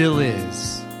still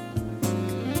is.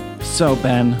 So,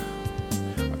 Ben,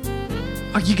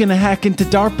 are you gonna hack into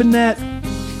DARPANET?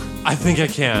 I think I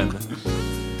can.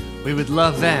 We would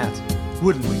love that,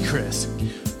 wouldn't we, Chris?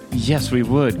 Yes, we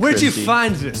would. Where'd you Christy.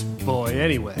 find this boy,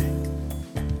 anyway?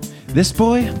 This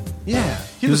boy? Yeah,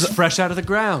 he was fresh out of the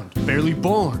ground, barely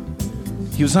born.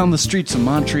 He was on the streets of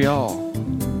Montreal,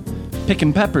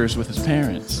 picking peppers with his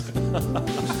parents.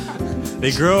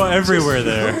 They grow everywhere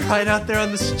there. Right out there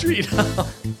on the street.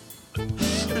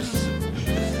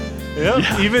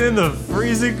 Yep, even in the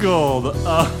freezing cold.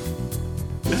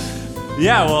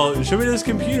 Yeah, well, show me this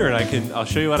computer and I'll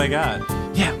show you what I got.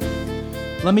 Yeah.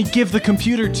 Let me give the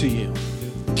computer to you.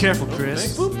 Careful,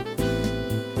 Chris.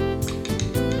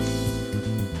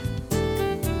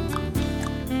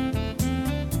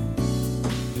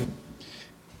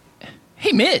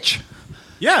 Hey, Mitch.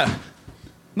 Yeah,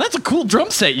 That's a cool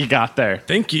drum set you got there.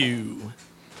 thank you.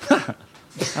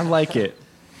 I like it.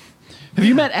 Have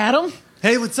you met Adam?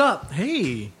 Hey, what's up?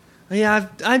 Hey. Yeah,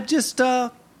 I'm just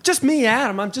me,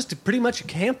 Adam. I'm just pretty much a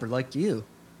camper like you.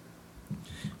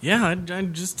 Yeah,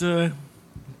 I'm just a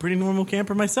pretty normal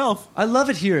camper myself. I love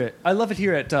it here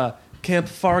at Camp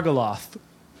Fargaloth.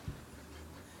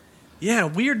 Yeah,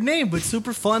 weird name, but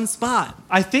super fun spot.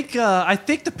 I think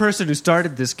the person who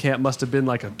started this camp must have been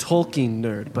like a Tolkien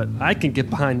nerd, but I can get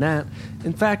behind that.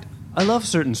 In fact, I love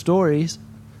certain stories.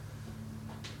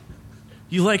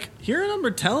 You like hearing them or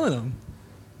telling them?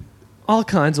 All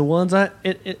kinds of ones. I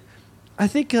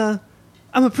think I'm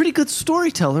a pretty good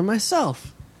storyteller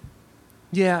myself.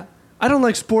 Yeah, I don't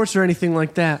like sports or anything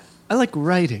like that. I like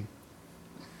writing.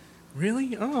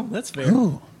 Really? Oh, that's fair.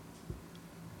 Oh.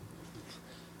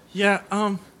 Yeah,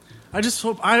 I just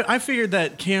hope I figured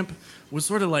that camp was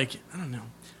sort of like, I don't know,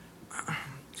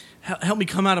 help me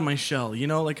come out of my shell, you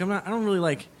know? Like I don't really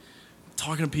like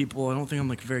talking to people. I don't think I'm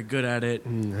like very good at it.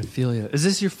 I feel you. Is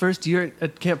this your first year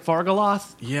at Camp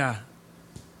Fargaloth? Yeah.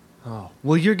 Oh,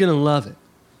 well, you're gonna love it.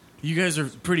 You guys are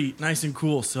pretty nice and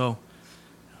cool, so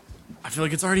I feel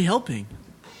like it's already helping.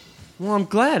 Well, I'm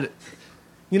glad.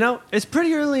 You know, it's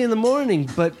pretty early in the morning,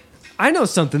 but I know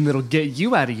something that'll get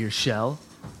you out of your shell.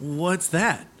 What's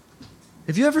that?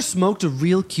 Have you ever smoked a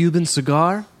real Cuban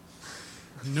cigar?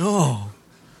 No.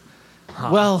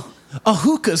 Well, a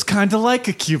hookah's kind of like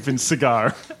a Cuban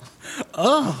cigar.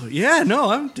 Oh, yeah,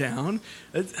 no, I'm down.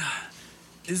 Is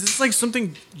this like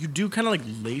something you do kind of like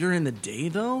later in the day,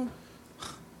 though?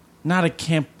 Not a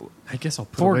camp. I guess I'll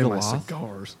put away my Fargaloth.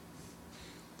 cigars.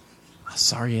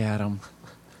 Sorry, Adam.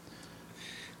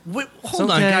 Wait,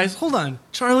 hold on, guys. Hold on.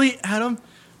 Charlie, Adam,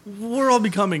 we're all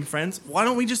becoming friends. Why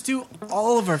don't we just do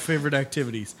all of our favorite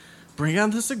activities? Bring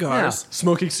out the cigars.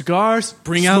 Smoking cigars.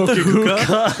 Bring out the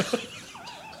hookah.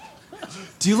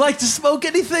 Do you like to smoke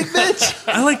anything, Mitch?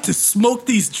 I like to smoke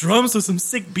these drums with some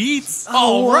sick beats.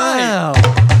 Oh, wow.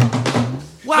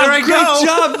 Wow, There I great go.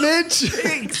 job,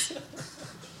 Mitch.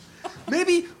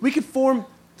 Maybe we could form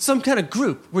some kind of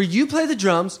group where you play the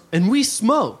drums and we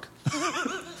smoke.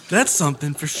 That's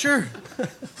something for sure.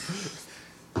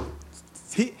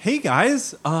 Hey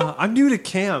guys, I'm new to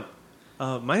camp.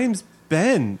 My name's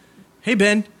Ben. Hey,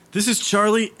 Ben. This is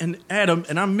Charlie and Adam,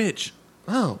 and I'm Mitch.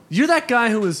 Oh, you're that guy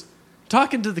who was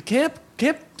talking to the camp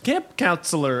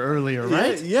counselor earlier,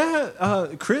 right? Yeah,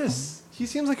 Chris. He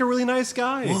seems like a really nice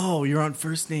guy. Whoa, you're on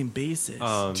first name basis.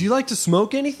 Do you like to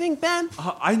smoke anything, Ben?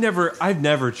 I've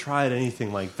never tried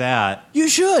anything like that. You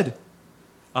should.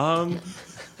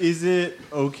 Is it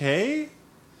okay?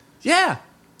 Yeah.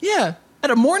 Yeah, at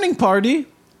a morning party.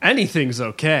 Anything's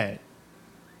okay.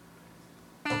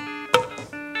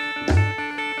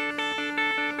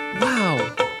 Wow.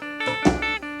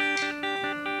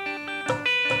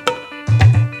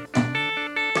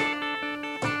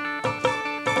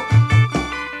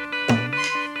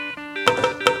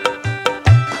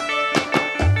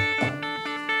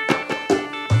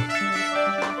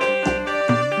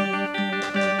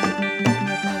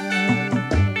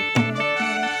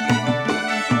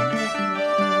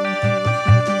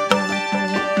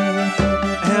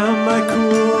 Am I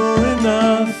cool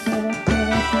enough?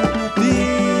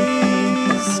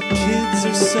 These kids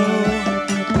are so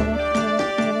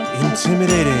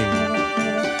intimidating.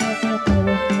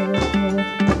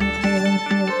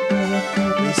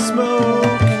 They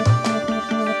smoke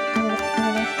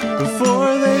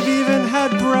before they've even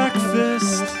had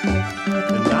breakfast,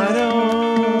 and I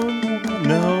don't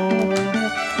know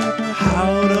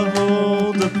how to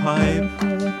hold a pipe.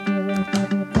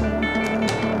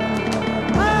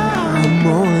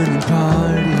 Morning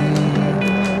party.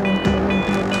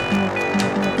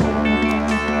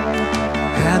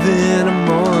 Having a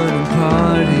morning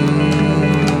party.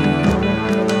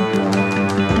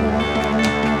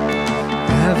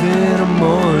 Having a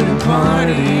morning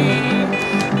party.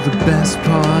 The best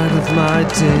part of my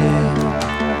day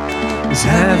is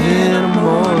having a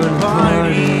morning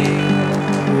party.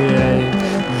 Yeah,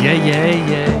 yeah, yeah,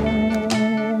 yeah.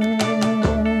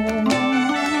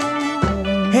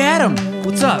 Hey, Adam,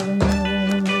 What's up?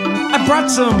 I brought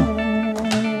some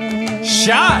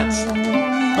shots.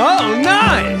 Oh,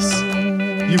 nice!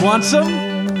 You want some?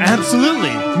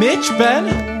 Absolutely. Mitch, Ben?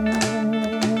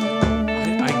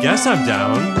 I guess I'm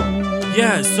down.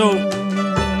 Yeah, so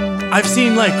I've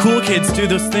seen like cool kids do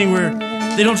this thing where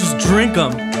they don't just drink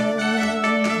them,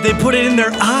 they put it in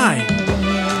their eye.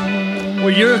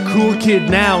 Well, you're a cool kid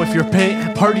now if you're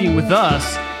partying with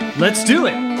us. Let's do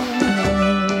it.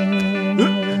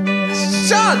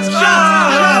 Shots!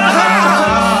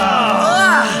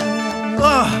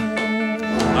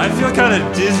 I feel kind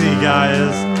of dizzy,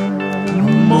 guys.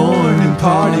 Morning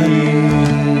party.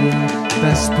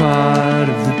 Best part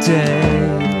of the day.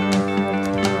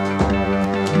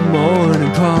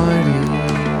 Morning party.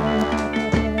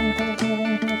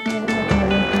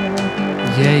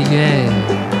 Yeah,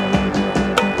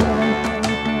 yeah.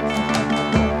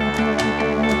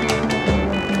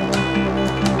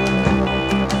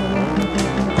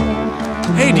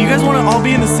 Hey, do you guys want to all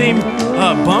be in the same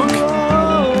bunk?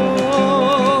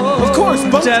 Of course,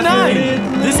 bunk 9.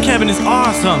 This cabin is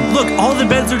awesome. Look, all the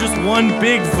beds are just one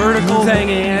big vertical bunk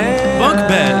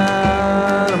bed.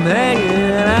 I'm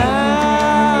hanging out.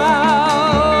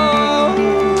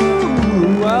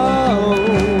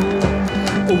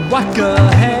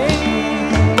 Waka, hey.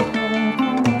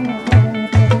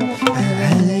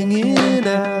 Hanging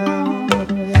out.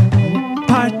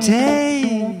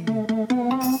 Party.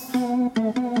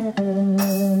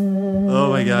 Oh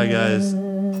my god, guys!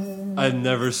 I've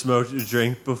never smoked a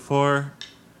drink before.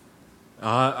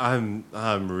 I'm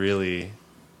really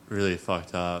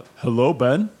fucked up. Hello,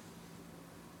 Ben.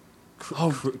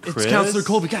 Chris? It's Counselor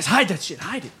Colby. Guys, hide that shit.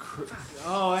 Hide it.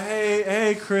 Oh,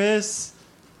 hey, Chris.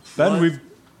 Ben, What? we've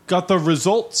got the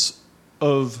results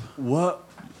of... What?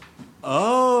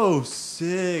 Oh,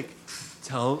 sick.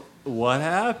 Tell what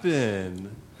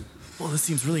happened. Well, this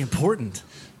seems really important.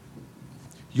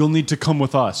 You'll need to come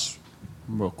with us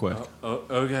real quick. Oh,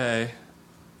 okay.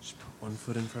 Just put one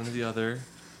foot in front of the other.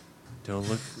 Don't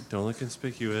look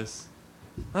conspicuous.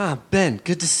 Ah, Ben,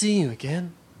 good to see you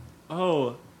again.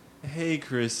 Oh, hey,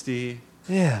 Christy.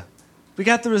 Yeah. We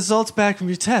got the results back from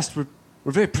your test. We're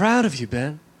very proud of you,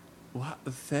 Ben. What?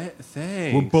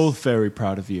 Thanks. We're both very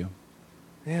proud of you.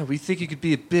 Yeah, we think you could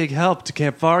be a big help to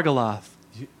Camp Vargaloth.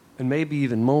 And maybe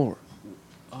even more.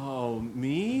 Oh,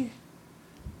 me?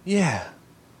 Yeah.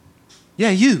 Yeah,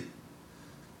 you.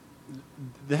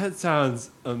 That sounds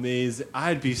amazing.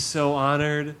 I'd be so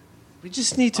honored. We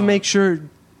just need to make sure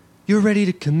you're ready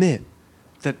to commit.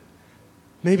 That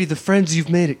maybe the friends you've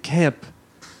made at camp,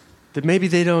 that maybe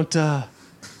they don't,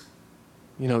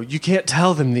 you can't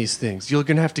tell them these things. You're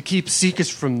going to have to keep secrets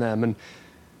from them, and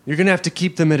you're going to have to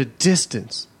keep them at a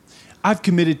distance. I've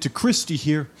committed to Christy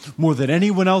here more than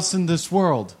anyone else in this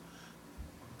world.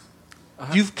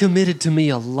 You've committed to me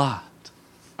a lot.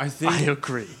 I think I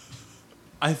agree.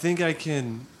 I think I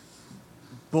can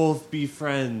both be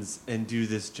friends and do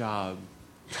this job.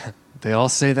 They all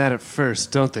say that at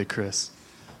first, don't they, Chris?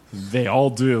 They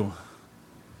all do.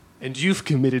 And you've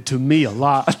committed to me a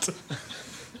lot.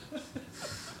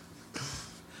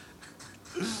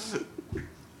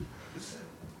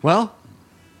 Well,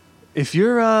 if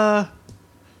you're up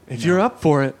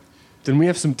for it, then we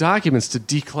have some documents to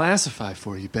declassify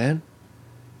for you, Ben.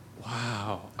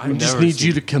 Wow. We just need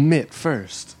you to commit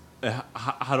first.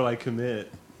 How do I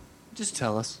commit? Just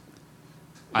tell us.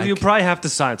 You'll probably have to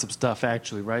sign some stuff,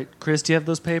 actually, right? Chris, do you have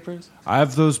those papers? I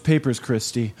have those papers,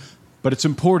 Christy. But it's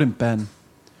important, Ben.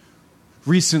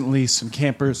 Recently, some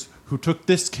campers who took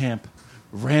this camp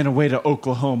ran away to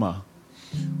Oklahoma.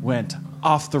 Went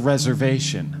off the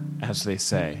reservation, as they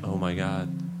say. Oh my god.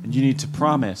 And you need to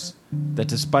promise that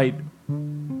despite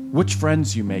which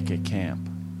friends you make at camp,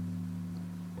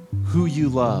 who you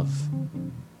love,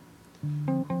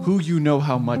 who you know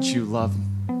how much you love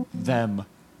them,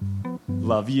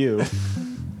 love you,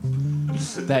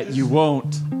 that you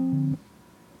won't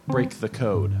break the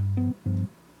code.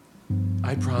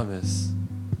 I promise.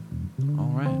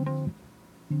 All right.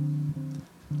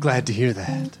 Glad to hear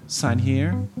that. Sign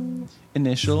here.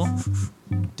 Initial.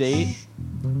 Date.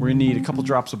 We're going to need a couple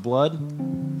drops of blood.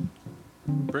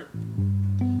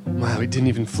 Wow, he didn't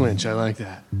even flinch. I like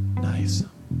that. Nice.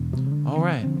 All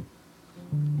right.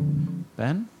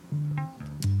 Ben?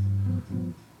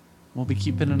 We'll be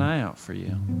keeping an eye out for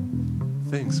you.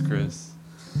 Thanks, Chris.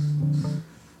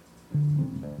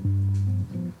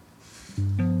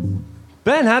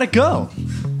 Ben, how'd it go?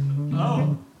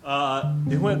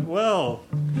 It went well.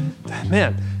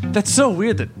 Man, that's so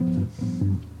weird that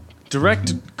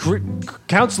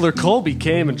Counselor Colby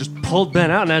came and just pulled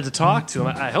Ben out and had to talk to him.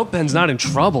 I hope Ben's not in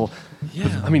trouble.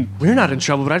 Yeah. I mean, we're not in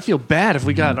trouble, but I'd feel bad if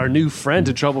we got our new friend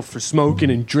in trouble for smoking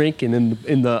and drinking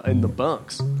in the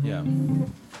bunks. Yeah.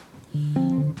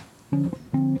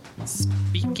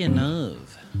 Speaking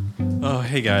of, Oh,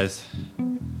 hey guys.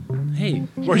 hey,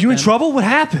 Were you in trouble? What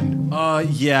happened?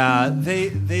 Yeah, they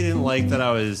didn't like that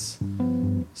I was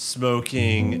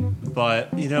smoking, but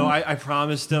I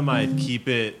promised them I'd keep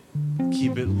it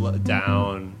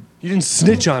down. You didn't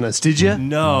snitch on us, did you?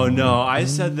 No, I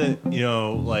said that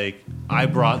I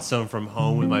brought some from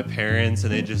home with my parents,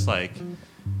 and they just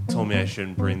told me I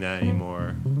shouldn't bring that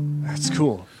anymore. That's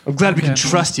cool. I'm glad we can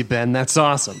trust you, Ben. That's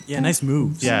awesome. Yeah, nice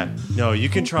moves. Yeah, no, you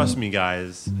can trust me,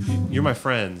 guys. You're my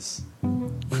friends.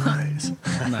 Nice.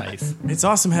 nice. It's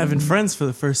awesome having friends for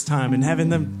the first time and having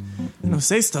them,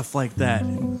 say stuff like that,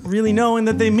 really knowing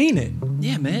that they mean it.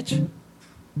 Yeah, Mitch.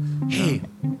 Hey,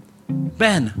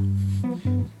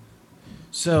 Ben.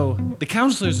 So, the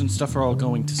counselors and stuff are all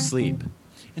going to sleep.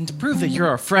 And to prove that you're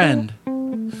our friend,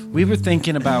 we were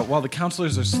thinking about, while the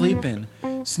counselors are sleeping,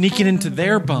 sneaking into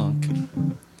their bunk,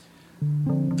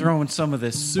 throwing some of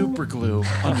this super glue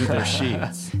under their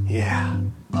sheets. Yeah.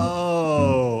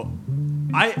 Oh,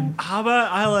 how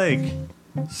about I like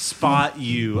spot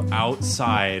you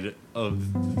outside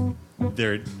of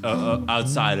their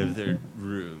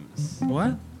rooms.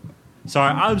 What?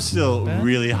 Sorry, I'm still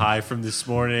really high from this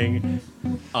morning.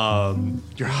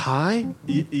 You're high?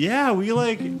 Yeah, we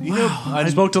I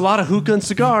smoked a lot of hookah and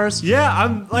cigars. Yeah,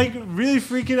 I'm like really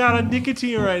freaking out on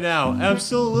nicotine right now, and I'm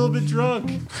still a little bit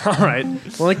drunk. All right.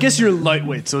 Well, I guess you're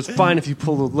lightweight, so it's fine if you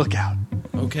pull the lookout.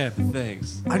 Okay.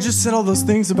 Thanks. I just said all those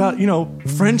things about,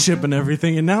 friendship and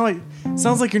everything, and now it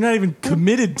sounds like you're not even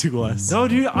committed to us. No,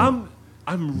 dude, I'm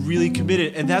really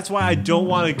committed, and that's why I don't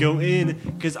want to go in,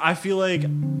 because I feel like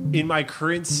in my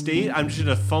current state, I'm just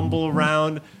gonna fumble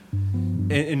around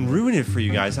and ruin it for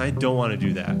you guys. I don't want to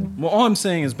do that. Well, all I'm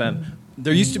saying is, Ben,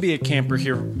 there used to be a camper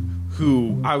here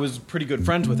who I was pretty good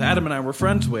friends with. Adam and I were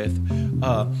friends with.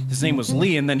 His name was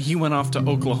Lee, and then he went off to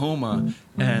Oklahoma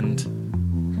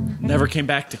and never came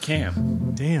back to camp.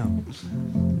 Damn.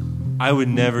 I would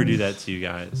never do that to you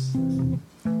guys.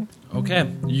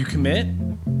 Okay, you commit?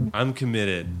 I'm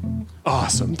committed.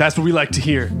 Awesome. That's what we like to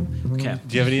hear. Okay.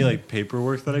 Do you have any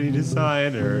paperwork that I need to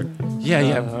sign, or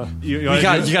Yeah. You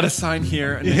got to sign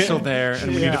here, initial there,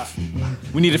 and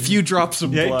we need a few drops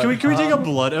of blood. Can we take a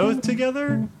blood oath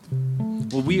together?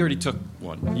 Well, we already took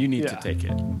one. You need to take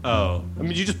it. Oh, I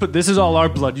mean, you just put, this is all our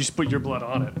blood. You just put your blood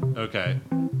on it. okay.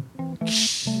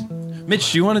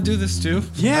 Mitch, do you want to do this too?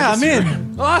 Yeah, I'm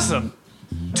in. Awesome.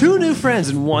 2 new friends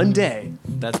in one day.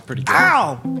 That's pretty good.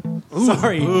 Ow!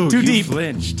 Sorry, too you deep.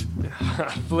 flinched.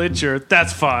 Flincher.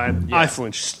 That's fine. I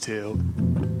flinched too.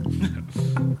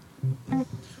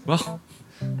 Well,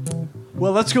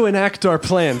 Well, let's go enact our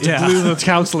plan to glue the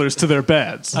counselors to their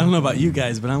beds. I don't know about you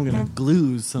guys, but I'm gonna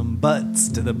glue some butts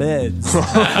to the beds.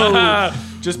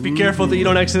 Just be careful that you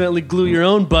don't accidentally glue your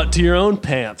own butt to your own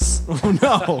pants. Oh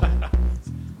no!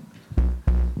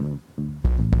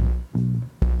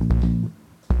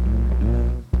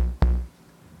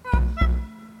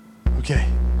 Okay.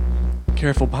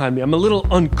 Careful behind me. I'm a little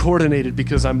uncoordinated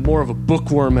because I'm more of a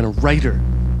bookworm and a writer.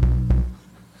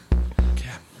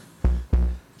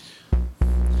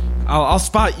 I'll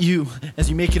spot you as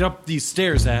you make it up these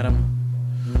stairs, Adam.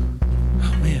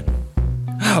 Oh, man.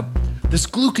 This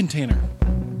glue container.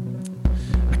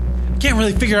 I can't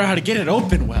really figure out how to get it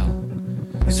open well.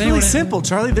 It's really simple,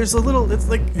 Charlie. There's a little. It's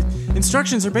like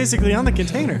instructions are basically on the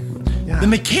container. The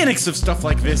mechanics of stuff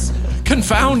like this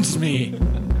confounds me.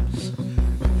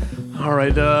 All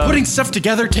right, Putting stuff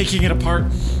together, taking it apart,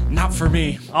 not for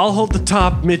me. I'll hold the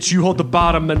top, Mitch, you hold the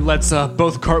bottom, and let's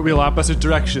both cartwheel opposite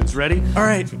directions. Ready? All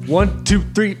right. 1, 2,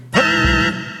 3.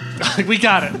 We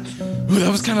got it. Ooh,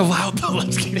 that was kind of loud, though.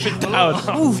 Let's keep it down.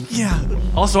 Oh yeah.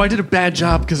 Also, I did a bad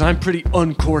job because I'm pretty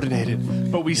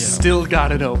uncoordinated, but we still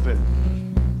got it open.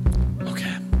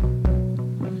 Okay.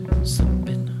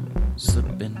 Slippin',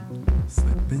 slippin',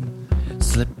 Slipping,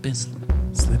 slippin'.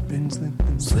 slipping, slipping,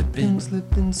 slipping, slipping,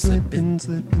 slipping, slipping,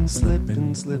 slipping,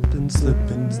 slipping, slipping,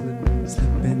 slipping,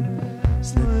 slipping,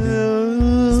 slipping.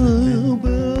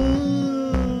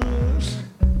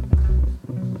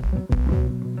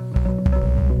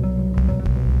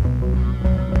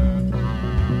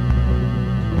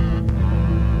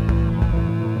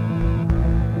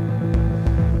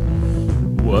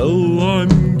 Well,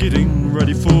 I'm getting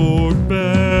ready for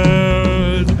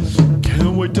bed.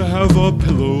 Can't wait to have a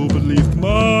pillow beneath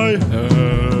my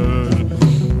head.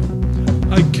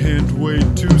 I can't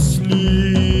wait to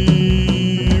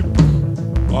sleep.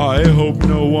 I hope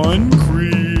no one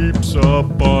creeps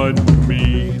up on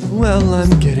me. Well,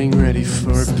 I'm getting ready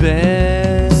for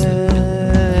bed.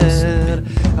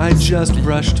 I just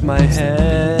brushed my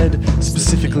head,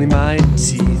 specifically my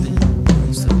teeth.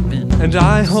 And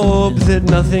I hope that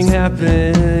nothing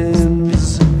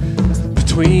happens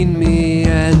between me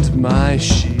and my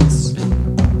sheets.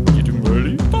 Getting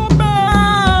ready for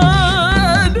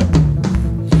bed.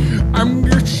 I'm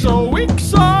just so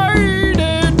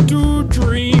excited to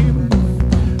dream.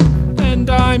 And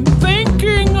I'm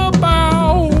thinking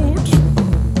about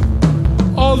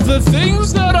all the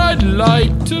things that I'd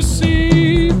like to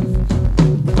see.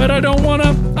 But I don't wanna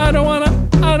have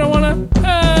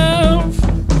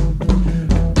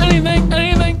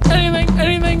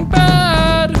anything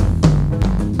bad.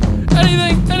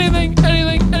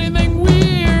 Anything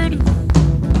weird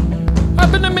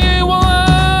happen to me while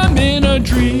I'm in a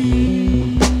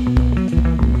dream.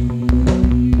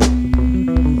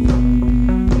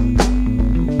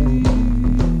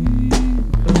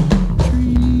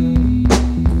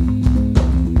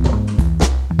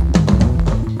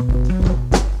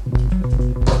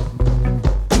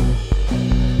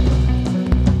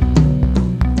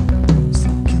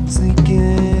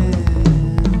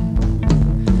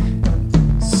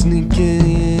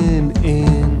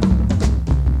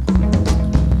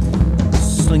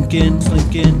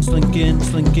 slinking, slinking,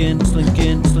 slinking,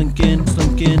 slinking, slinking,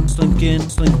 slinking, slinking,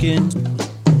 slinking.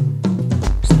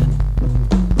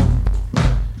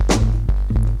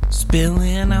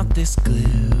 Spilling out this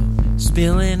glue,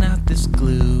 spilling out this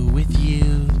glue with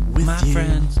you, With my you,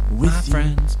 friends, with my you.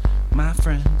 friends, my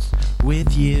friends,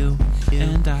 with you,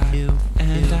 and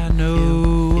I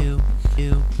know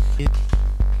you.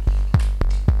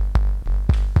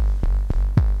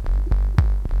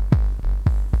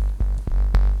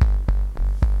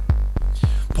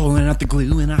 Pulling out the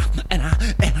glue and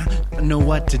I know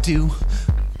what to do.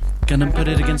 Gonna put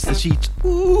it against the sheets.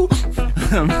 Ooh.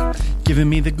 Giving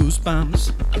me the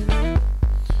goosebumps.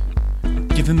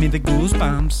 Giving me the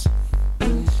goosebumps.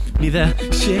 Me the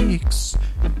shakes.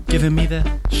 Giving me the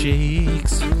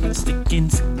shakes. Sticking.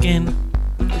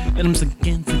 And I'm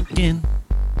sticking.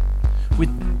 With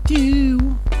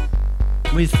you.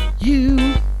 With you.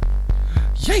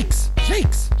 Yikes.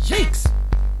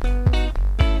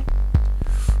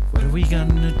 What are we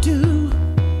gonna do?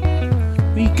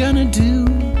 We gonna do?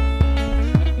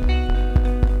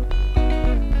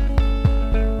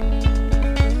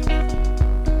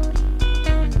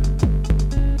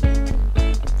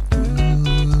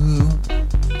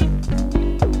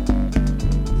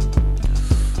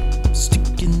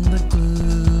 Sticking the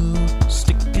glue,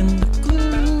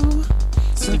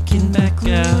 sticking back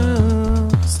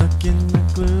out, Stuck in the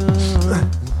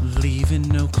glue. leaving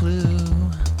no clue.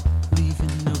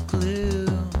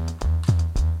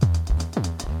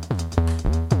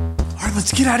 All right,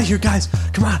 let's get out of here, guys.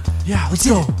 Come on. Yeah, let's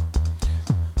go.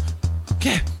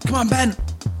 Okay, come on, Ben.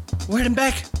 We're heading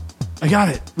back. I got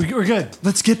it. We're good.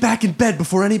 Let's get back in bed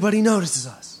before anybody notices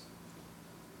us.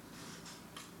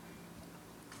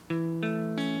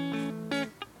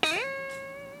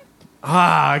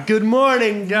 Good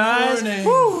morning, guys.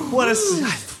 Woo, what a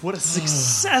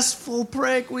successful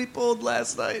prank we pulled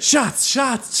last night. Shots. Yeah,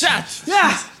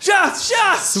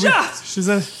 shots. Is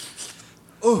that?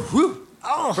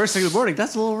 First thing in the morning.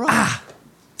 That's a little rough.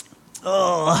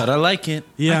 But I like it.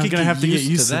 Yeah, I I'm could gonna have to get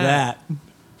used to that.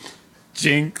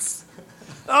 Jinx.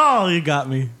 Oh, you got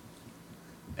me.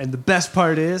 And the best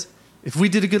part is, if we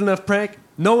did a good enough prank,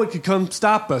 no one could come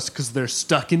stop us because they're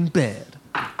stuck in bed.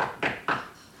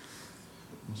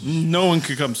 No one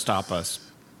could come stop us.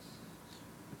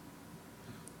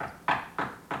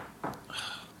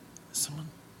 Someone.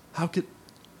 How could...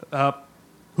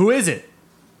 who is it?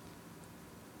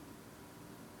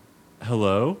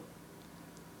 Hello?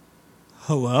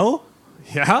 Hello?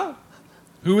 Yeah?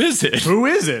 Who is it? Who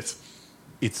is it?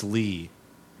 It's Lee.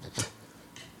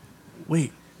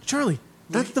 Wait, Charlie.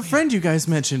 That's the friend you guys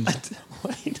mentioned.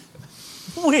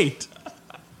 Wait.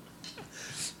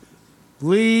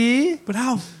 Lee? But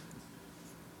how?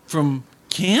 From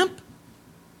camp?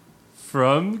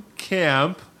 From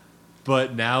camp,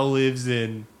 but now lives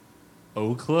in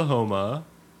Oklahoma,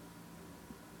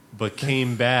 but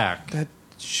came back. That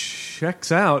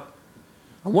checks out.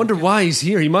 I wonder why he's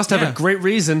here. He must have Yeah. a great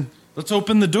reason. Let's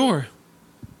open the door.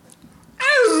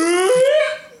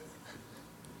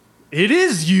 It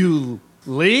is you,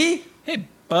 Lee. Hey,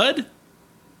 bud.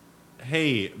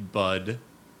 Hey, bud.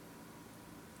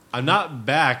 I'm not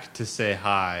back to say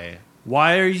hi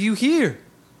Why are you here?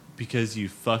 because you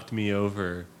fucked me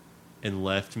over and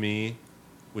left me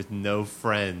with no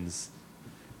friends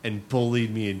and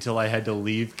bullied me until I had to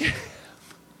leave.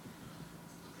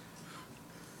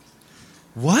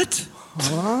 What?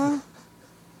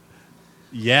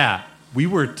 Yeah, we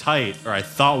were tight, or I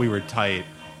thought we were tight,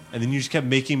 and then you just kept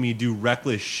making me do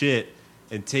reckless shit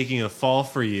and taking a fall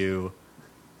for you,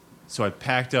 so I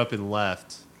packed up and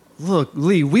left. Look,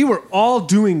 Lee, we were all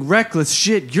doing reckless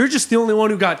shit. You're just the only one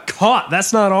who got caught.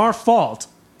 That's not our fault.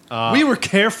 We were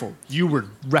careful. You were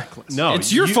reckless. No,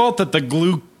 It's your fault that the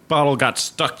glue bottle got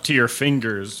stuck to your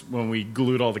fingers when we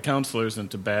glued all the counselors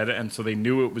into bed, and so they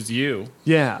knew it was you.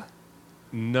 Yeah.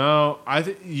 No,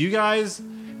 you guys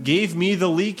gave me the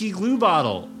leaky glue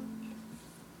bottle.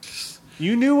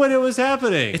 You knew when it was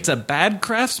happening. It's a bad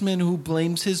craftsman who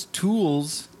blames his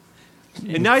tools.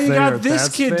 And now you Fair, got this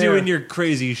that's kid fair. doing your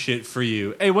crazy shit for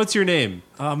you. Hey, what's your name?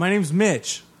 My name's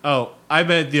Mitch. Oh, I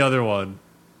meant the other one.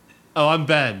 Oh, I'm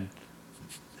Ben.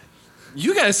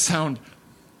 You guys sound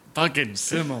fucking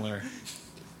similar.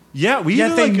 Yeah, we Yet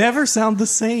even, they like, never sound the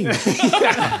same.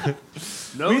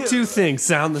 No two things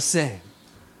sound the same.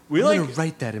 we I'm like gonna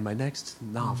write that in my next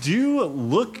novel. do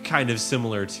look kind of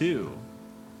similar too.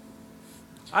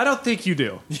 I don't think you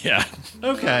do. Yeah.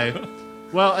 Okay.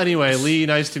 Well, anyway, Lee,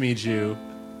 nice to meet you.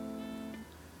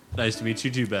 Nice to meet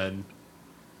you too, Ben.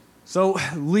 So,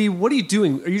 Lee, what are you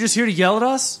doing? Are you just here to yell at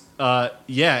us?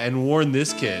 Yeah, and warn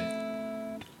this kid.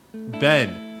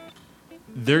 Ben,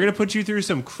 they're going to put you through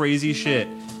some crazy shit,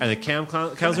 and the camp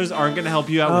counselors aren't going to help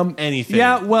you out with anything.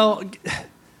 Yeah, well,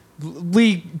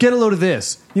 Lee, get a load of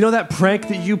this. You know that prank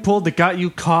that you pulled that got you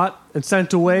caught and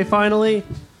sent away finally?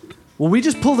 Well, we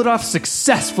just pulled it off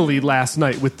successfully last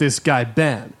night with this guy,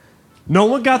 Ben. No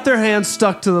one got their hands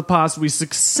stuck to the post. We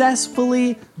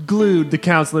successfully glued the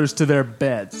counselors to their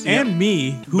beds. And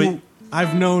me, who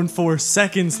I've known for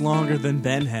seconds longer than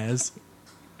Ben has.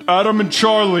 Adam and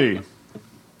Charlie.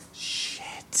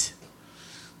 Shit.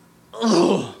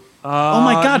 Oh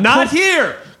my God! Not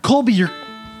here!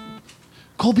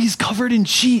 Colby's covered in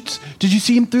sheets. Did you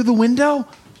see him through the window?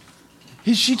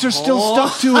 His sheets are still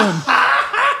stuck to him.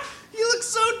 You look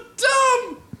so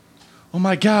dumb! Oh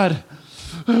my God!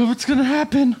 What's gonna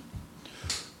happen?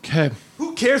 Okay.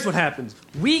 Who cares what happens?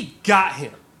 We got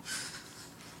him.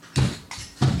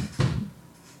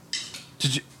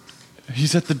 Did you?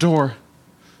 He's at the door.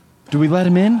 Do we let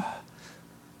him in?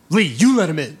 Lee, you let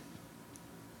him in.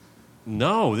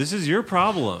 No, this is your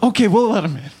problem. Okay, we'll let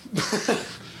him in.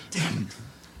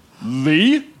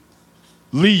 Lee?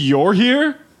 Lee, you're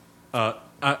here?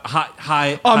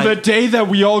 Hi. On the day that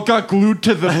we all got glued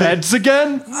to the beds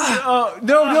again?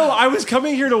 No, I was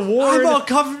coming here to warn. I'm all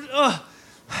covered.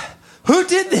 Who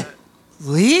did this?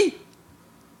 Lee?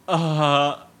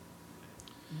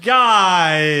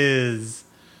 Guys.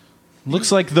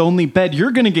 Looks like the only bed you're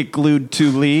gonna get glued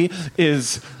to, Lee,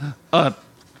 is a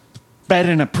bed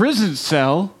in a prison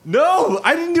cell. No,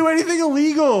 I didn't do anything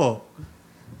illegal.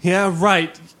 Yeah,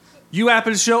 right. You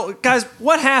happen to show... Guys,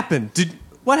 what happened?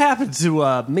 What happened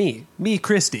to me,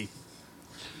 Christy?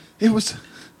 It was...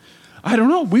 I don't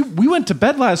know. We went to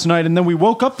bed last night, and then we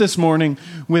woke up this morning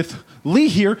with Lee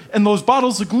here and those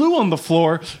bottles of glue on the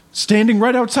floor standing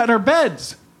right outside our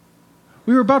beds.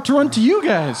 We were about to run to you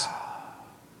guys.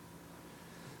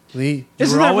 Lee,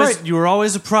 Isn't that right? You were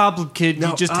always a problem, kid.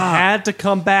 No, you just had to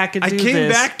come back and do I this. came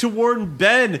back to warn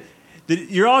Ben that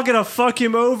you're all gonna fuck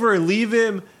him over and leave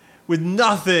him with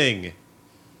nothing.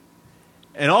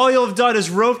 And all you'll have done is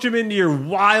roped him into your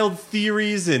wild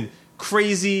theories and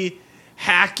crazy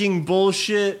hacking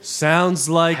bullshit. Sounds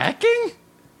like... Hacking?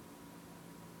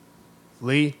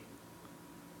 Lee,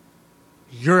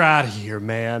 you're out of here,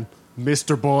 man.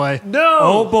 Mr. Boy. No!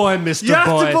 Oh, boy, Mr. You have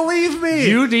Boy. to believe me!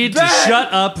 You need Ben! to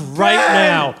shut up right Ben!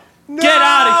 now. No! Get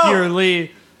out of here,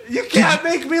 Lee. You can't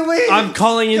make me leave! I'm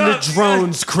calling in the God,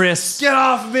 drones, Chris. Get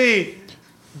off me!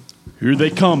 Here they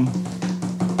come.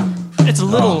 It's a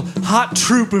little hot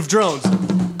troop of drones.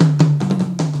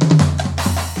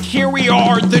 Here we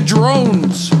are, the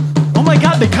drones. Oh my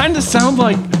God, they kind of sound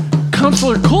like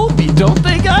Counselor Colby, don't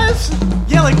they, guys?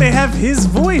 Yeah, like they have his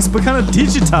voice, but kind of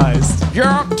digitized.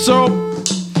 Yeah, so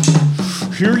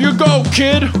here you go,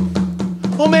 kid.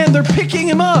 Oh man, they're picking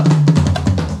him up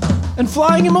and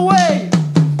flying him away.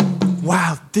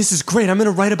 Wow, this is great. I'm going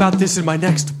to write about this in my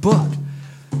next book.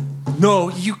 No,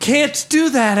 you can't do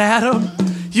that, Adam.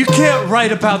 You can't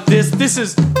write about this. This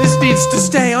needs to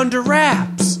stay under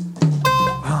wraps.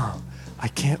 Oh, I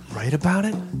can't write about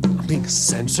it? I'm being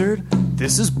censored?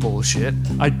 This is bullshit.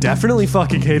 I definitely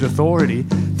fucking hate authority.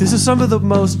 This is some of the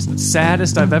most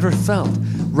saddest I've ever felt.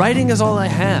 Writing is all I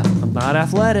have. I'm not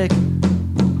athletic.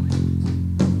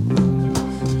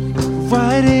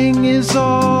 Writing is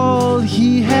all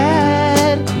he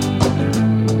had.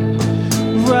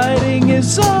 Writing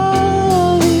is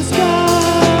all he's got.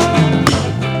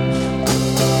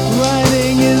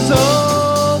 Writing is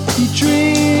all he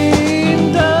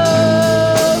dreamed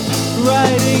of.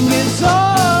 Writing is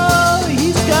all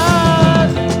he's got.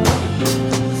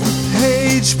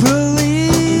 Page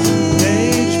police.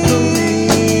 Page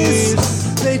police.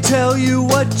 They tell you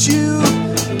what you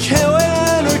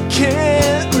can or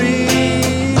can't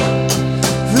read.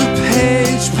 The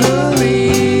page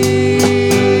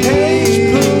police. Page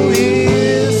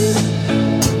police.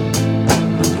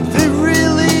 They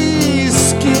really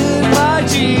skin my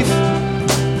teeth.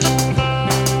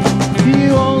 He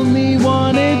only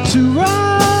wanted to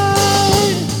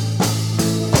write.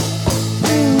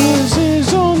 It was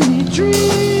his only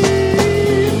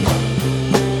dream.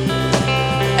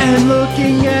 And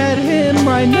looking at him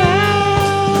right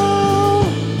now,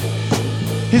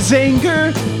 his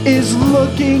anger is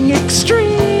looking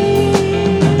extreme.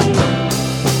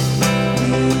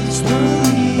 Page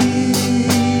police.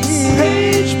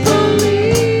 Page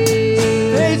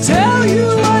police. They tell you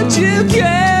what you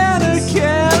can or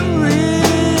can't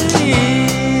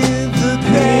read. The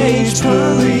page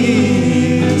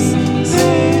police.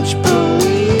 Page police.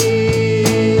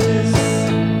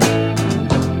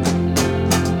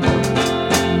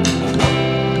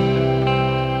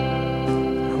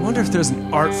 I wonder if there's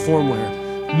an art form where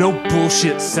No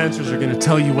bullshit censors are gonna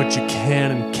tell you what you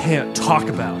can and can't talk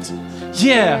about.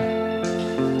 Yeah.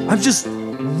 I'm just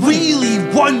really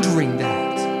wondering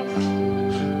that.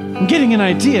 I'm getting an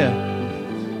idea.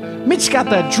 Mitch got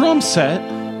that drum set.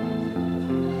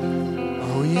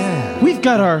 Oh yeah. We've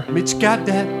got our Mitch got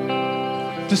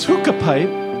that. this hookah pipe.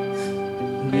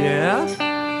 Yeah?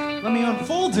 Let me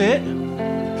unfold it.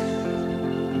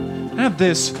 I have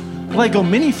this Lego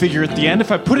minifigure at the end.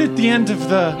 If I put it at the end of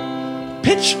the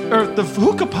pitch or the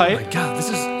hookah pipe, God, this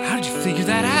is. How did you figure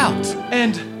that out?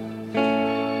 and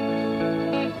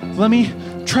let me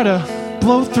try to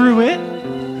blow through it.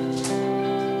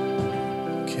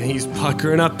 Okay, he's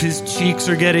puckering up. His cheeks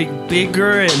are getting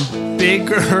bigger and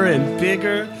bigger and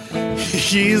bigger.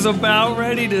 He's about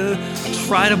ready to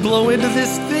try to blow into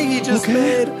this thing he just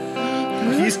made.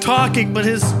 He's talking, but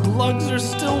his lungs are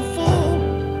still full.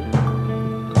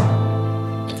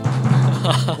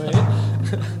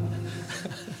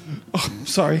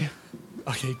 Sorry.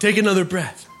 Okay, take another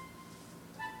breath.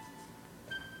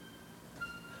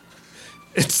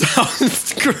 It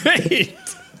sounds great.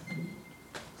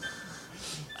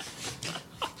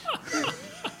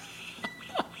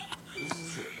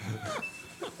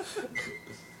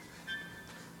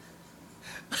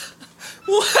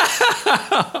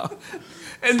 Wow.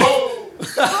 And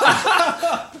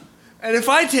and if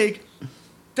I take,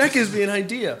 that gives me an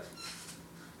idea.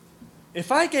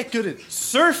 If I get good at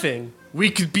surfing, we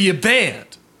could be a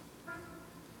band.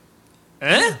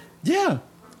 Eh? Yeah.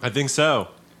 I think so.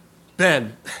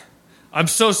 Ben, I'm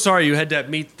so sorry you had to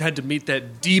meet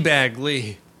that D-bag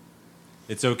Lee.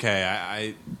 It's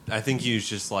okay. I think he was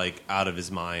just like out of his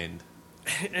mind.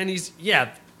 And he's,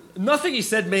 nothing he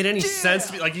said made any sense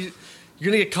to me. Like, you're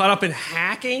going to get caught up in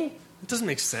hacking? It doesn't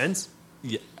make sense.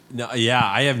 Yeah, no,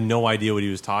 I have no idea what he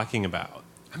was talking about.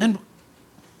 And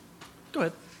Go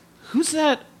ahead. who's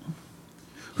that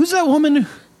woman?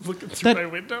 Looking through That- my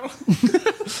window.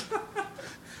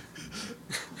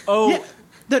 Yeah,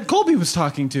 that Colby was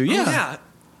talking to. Yeah.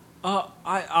 Yeah.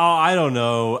 I don't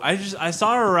know. I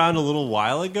saw her around a little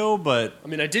while ago, but I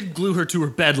mean, I did glue her to her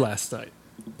bed last night.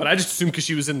 But I just assumed because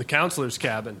she was in the counselor's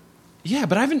cabin. Yeah,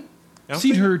 but I haven't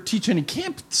seen her teach any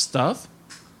camp stuff.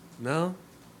 No,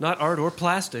 not art or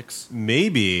plastics.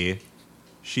 maybe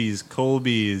she's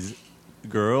Colby's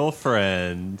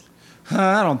girlfriend.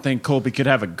 I don't think Colby could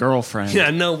have a girlfriend. Yeah,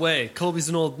 no way. Colby's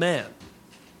an old man.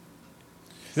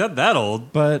 He's not that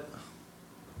old. But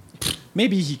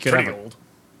maybe he could Pretty have old.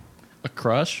 a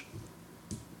crush.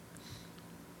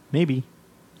 Maybe.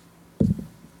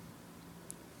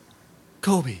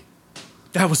 Colby,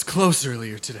 that was close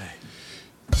earlier today.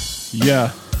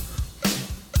 Yeah.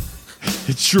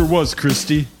 It sure was,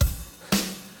 Christy.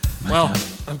 Well,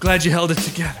 I'm glad you held it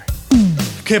together.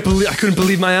 I couldn't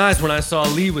believe my eyes when I saw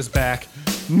Lee was back.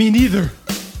 Me neither.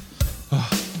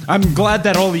 I'm glad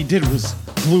that all he did was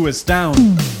glue us down.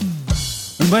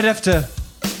 We might have to.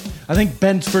 I think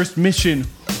Ben's first mission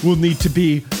will need to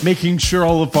be making sure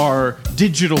all of our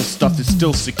digital stuff is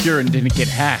still secure and didn't get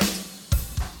hacked.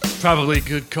 Probably a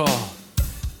good call.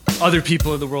 Other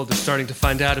people in the world are starting to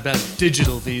find out about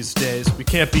digital these days. We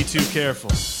can't be too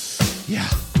careful. Yeah.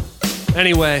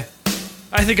 Anyway,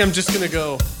 I think I'm just gonna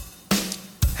go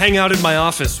hang out in my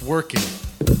office working.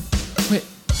 Wait,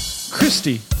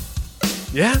 Christy.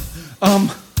 Yeah?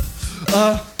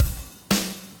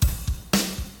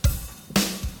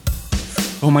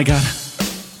 Oh my god.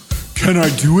 Can I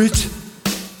do it?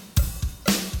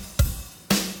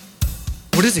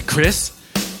 What is it, Chris?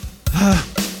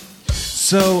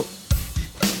 So,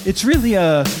 it's really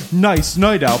a nice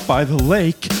night out by the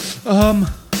lake.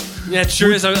 Yeah, it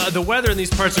sure is. The weather in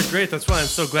these parts are great. That's why I'm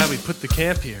so glad we put the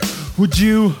camp here. Would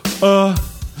you,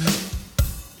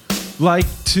 like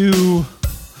to,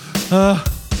 I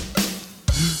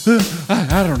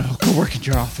don't know, go work in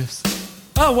your office?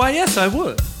 Oh, why, yes, I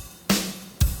would.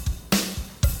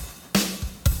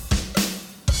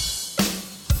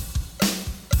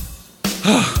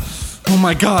 Oh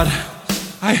my god.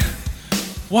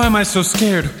 Why am I so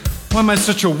scared? Why am I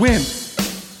such a wimp?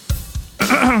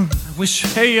 I wish.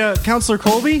 Hey, Counselor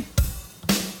Colby?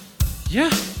 Yeah.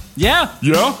 Yeah.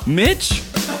 Yeah? Mitch?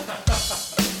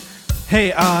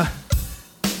 Hey,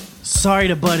 sorry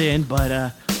to butt in,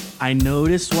 but I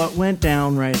noticed what went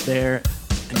down right there,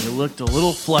 and you looked a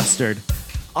little flustered.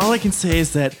 All I can say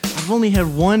is that I've only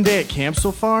had one day at camp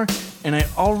so far, and I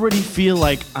already feel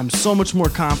like I'm so much more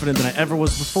confident than I ever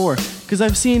was before, because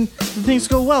I've seen things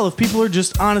go well if people are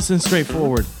just honest and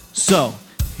straightforward. So,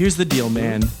 here's the deal,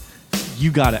 man.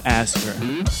 You gotta ask her.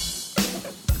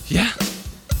 Yeah.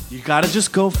 You gotta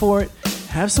just go for it.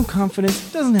 Have some confidence.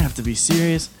 It doesn't have to be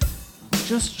serious.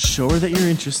 Just show her that you're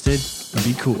interested. and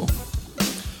be cool.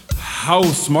 How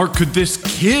smart could this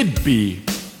kid be?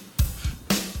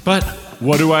 But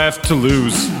what do I have to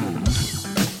lose?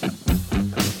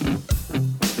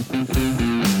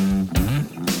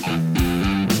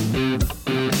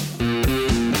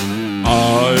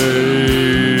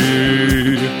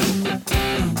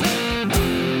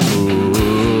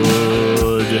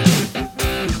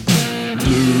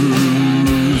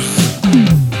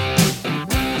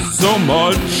 So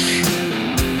much.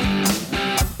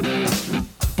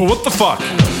 But what the fuck?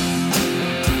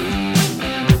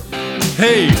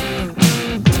 Hey,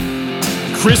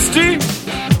 Christy?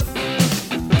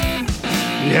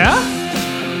 Yeah?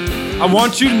 I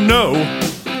want you to know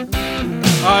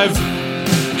I've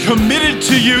committed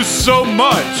to you so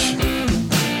much.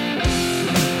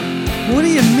 What do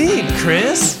you mean,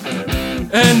 Chris?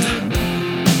 And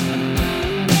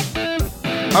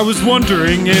I was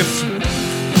wondering if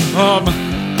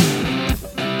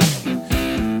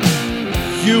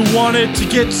you wanted to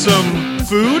get some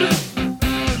food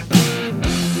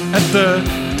at the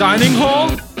dining hall?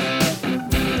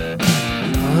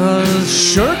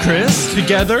 Sure, Chris.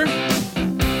 Together?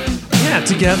 Yeah,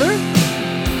 together?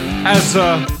 As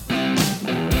a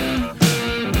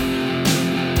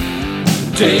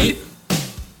date?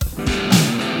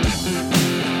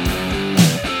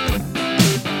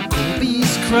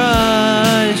 Colby's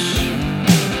crush.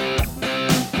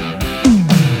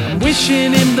 I'm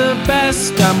wishing him the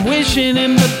best. I'm wishing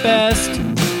him the best.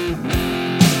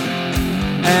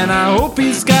 And I hope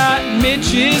he's got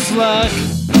Mitch's luck.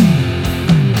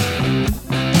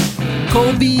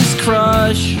 Colby's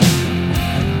crush.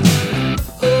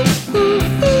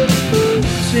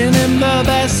 Wishing him the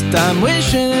best. I'm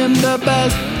wishing him the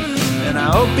best. And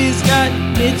I hope he's got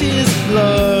Mitch's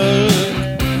luck.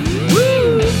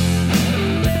 Woo!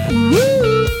 Woo!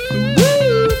 Woo!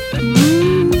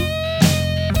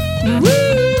 Woo!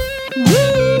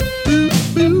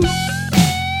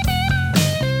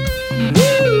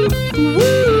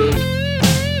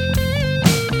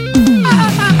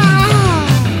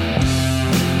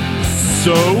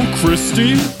 So,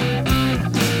 Christy?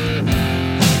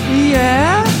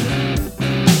 Yeah?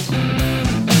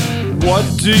 What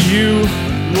do you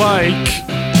like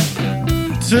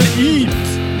to eat?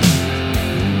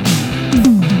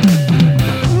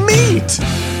 Meat!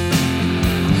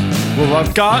 Well,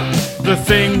 I've got the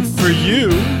thing for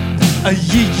you.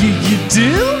 You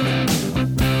do?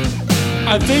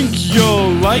 I think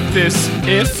you'll like this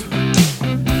if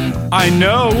I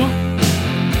know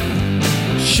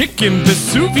Chicken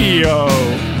Vesuvio.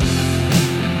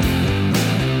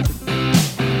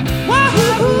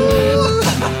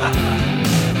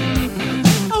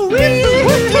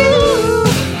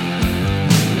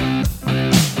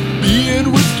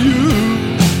 Being with you.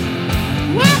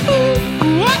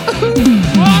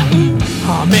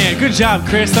 Oh man, good job,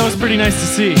 Chris. That was pretty nice to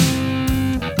see.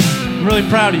 I'm really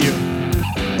proud of you.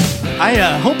 I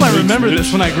hope I remember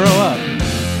this when I grow up.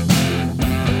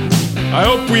 I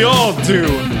hope we all do.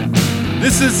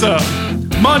 This is a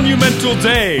monumental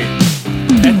day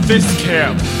at this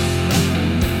camp.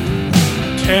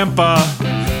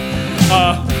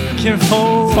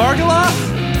 Fargaloth?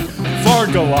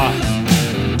 Fargaloth.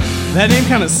 That name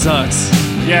kind of sucks.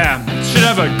 Yeah, should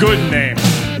have a good name.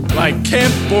 Like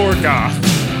Camp Borgoth.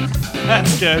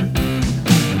 That's good.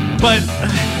 But,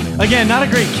 again, not a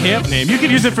great camp name. You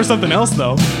could use it for something else,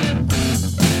 though.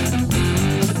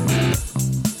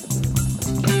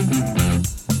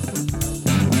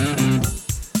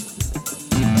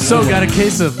 So, got a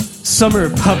case of summer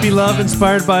puppy love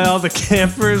inspired by all the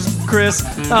campers, Chris?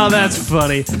 Oh, that's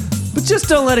funny. But just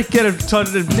don't let it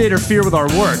interfere with our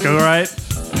work, all right?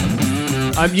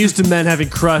 I'm used to men having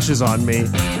crushes on me.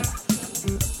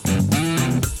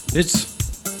 It's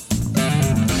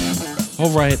all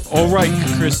right,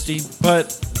 Christy,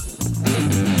 but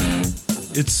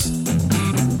it's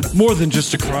more than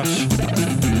just a crush.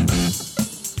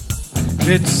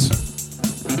 It's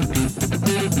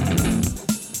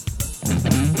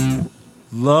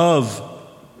love.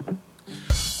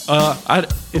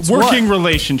 It's working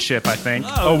relationship, I think.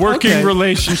 A working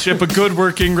relationship, a good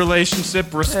working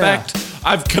relationship, respect. Yeah.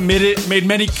 I've made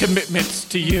many commitments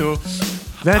to you.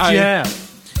 That you have.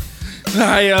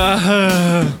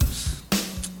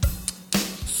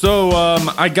 So,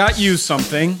 I got you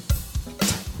something.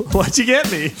 What'd you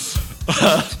get me?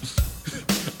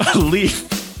 A leaf.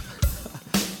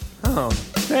 Oh,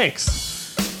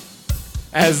 thanks.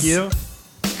 As you?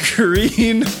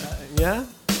 Green. Yeah?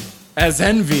 As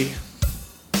envy.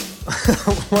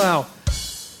 Wow.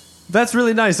 That's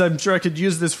really nice. I'm sure I could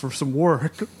use this for some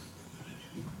work.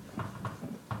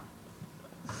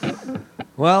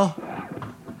 Well,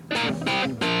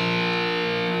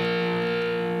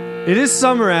 It is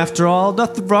summer after all.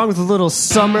 Nothing wrong with a little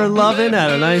summer loving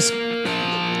at a nice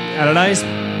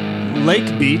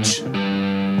lake beach.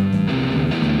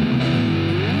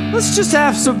 Let's just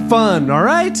have some fun, all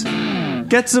right?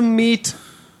 Get some meat,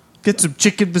 get some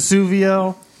chicken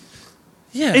Vesuvio.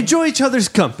 Yeah. Enjoy each other's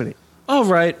company. All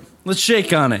right. Let's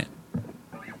shake on it.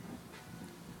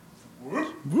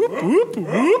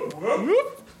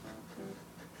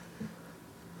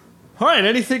 All right,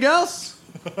 anything else?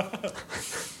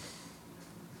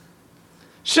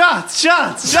 Shots!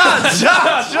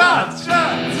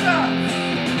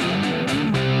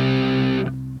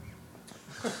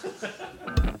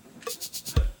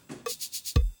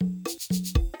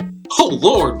 Oh,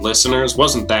 Lord, listeners,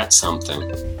 wasn't that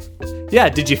something? Yeah,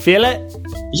 did you feel it?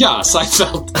 Yes, I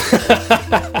felt.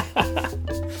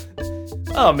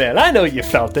 Oh man, I know you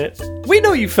felt it. We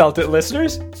know you felt it,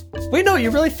 listeners. We know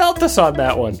you really felt us on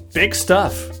that one. Big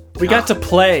stuff. We got to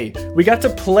play. We got to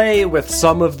play with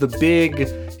some of the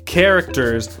big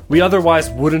characters we otherwise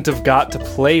wouldn't have got to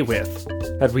play with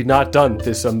had we not done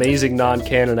this amazing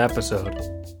non-canon episode.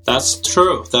 That's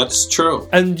true. That's true.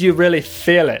 And you really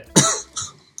feel it.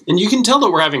 And you can tell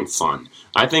that we're having fun.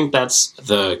 I think that's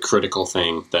the critical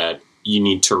thing that you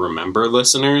need to remember,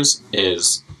 listeners,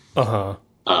 is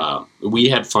we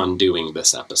had fun doing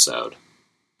this episode.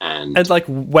 And like,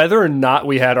 whether or not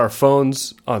we had our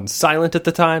phones on silent at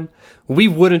the time, we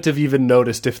wouldn't have even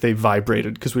noticed if they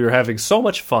vibrated because we were having so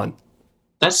much fun.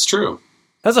 That's true.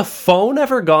 Has a phone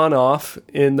ever gone off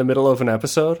in the middle of an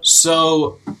episode?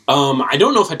 So, I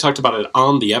don't know if I talked about it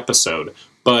on the episode,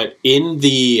 but in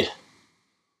the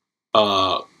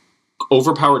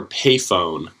overpowered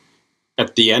payphone,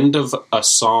 at the end of a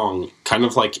song, kind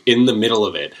of like in the middle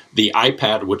of it, the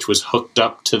iPad, which was hooked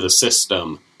up to the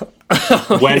system,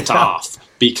 went off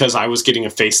because I was getting a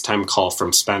FaceTime call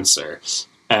from Spencer,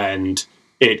 and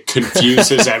it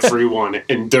confuses everyone.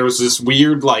 And there was this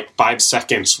weird, 5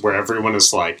 seconds where everyone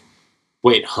is like,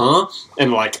 wait, huh?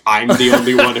 And, I'm the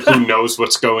only one who knows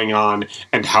what's going on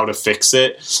and how to fix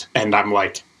it. And I'm,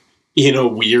 in a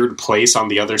weird place on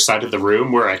the other side of the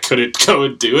room where I couldn't go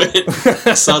and do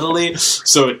it subtly.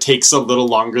 So it takes a little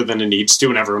longer than it needs to.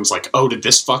 And everyone's like, oh, did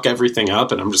this fuck everything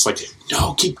up? And I'm just like,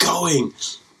 no, keep going.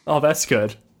 Oh, that's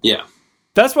good. Yeah.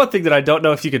 That's one thing that I don't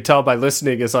know if you could tell by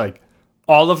listening is,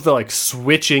 all of the,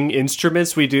 switching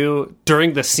instruments we do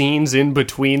during the scenes in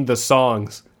between the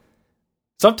songs.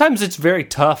 Sometimes it's very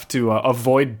tough to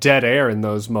avoid dead air in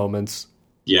those moments.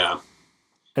 Yeah.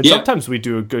 And sometimes we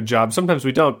do a good job, sometimes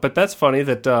we don't. But that's funny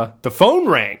that the phone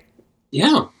rang.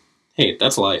 Yeah. Hey,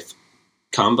 that's life.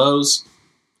 Combos.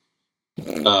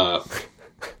 The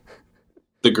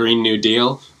Green New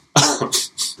Deal.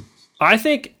 I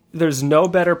think there's no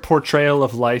better portrayal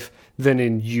of life than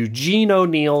in Eugene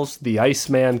O'Neill's The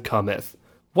Iceman Cometh.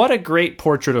 What a great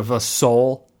portrait of a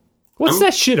soul. What's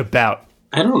that shit about?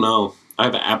 I don't know. I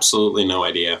have absolutely no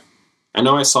idea. I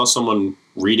know I saw someone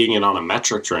reading it on a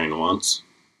metro train once.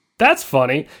 That's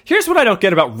funny. Here's what I don't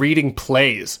get about reading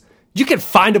plays. You can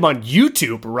find them on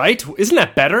YouTube, right? Isn't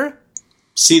that better?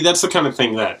 See, that's the kind of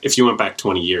thing that, if you went back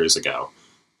 20 years ago,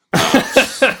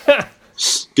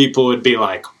 people would be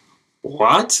like,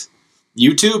 what?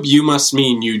 YouTube? You must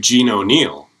mean Eugene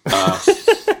O'Neill.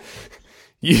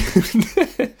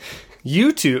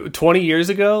 YouTube, 20 years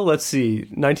ago, let's see,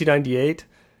 1998,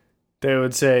 they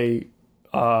would say,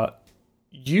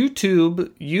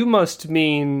 YouTube, you must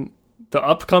mean the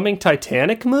upcoming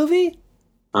Titanic movie?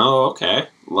 Oh, okay.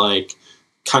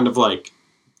 Kind of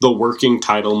the working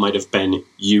title might have been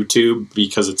YouTube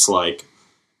because it's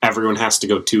everyone has to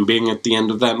go tubing at the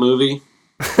end of that movie.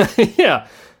 Yeah.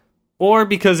 Or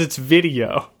because it's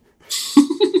video.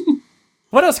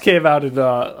 What else came out in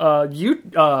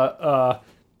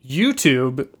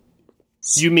YouTube?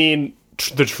 You mean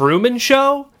The Truman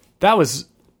Show? That was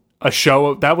a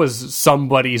show, that was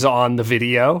somebody's on the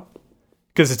video.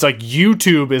 Because it's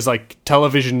YouTube is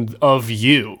television of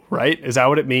you, right? Is that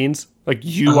what it means?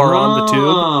 You are on the tube?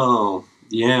 Oh,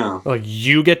 yeah.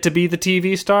 You get to be the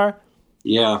TV star?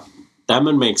 Yeah, that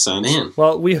would make sense. Man.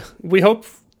 Well, we hope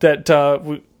that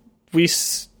we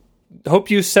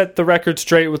hope you set the record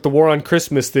straight with the War on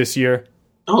Christmas this year.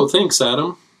 Oh, thanks,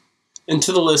 Adam. And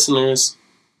to the listeners,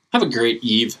 have a great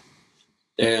Eve.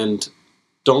 And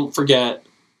don't forget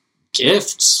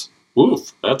gifts.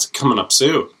 Woof, that's coming up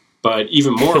soon. But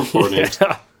even more important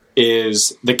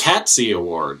is the Catsy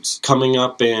Awards coming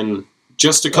up in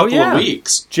just a couple of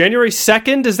weeks. January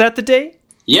 2nd, is that the date?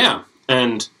 Yeah,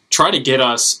 and try to get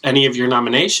us any of your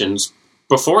nominations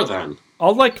before then.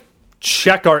 I'll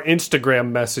check our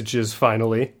Instagram messages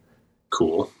finally.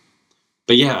 Cool.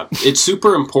 But yeah, it's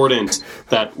super important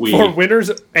that we... For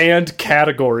winners and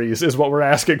categories is what we're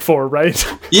asking for, right?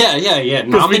 Yeah.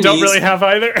 Because we don't really have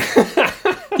either.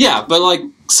 Yeah, but like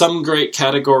some great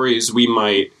categories we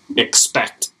might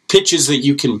expect. Pitches that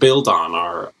you can build on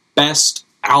are best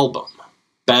album,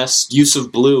 best use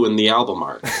of blue in the album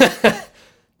art,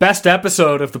 best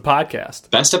episode of the podcast,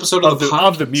 best episode of the podcast.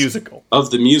 Of the musical.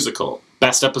 Of the musical.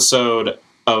 Best episode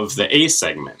of the A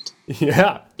segment.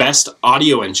 Yeah. Best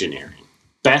audio engineering.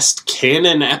 Best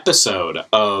canon episode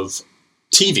of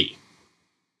TV.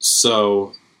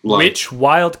 So, like... Which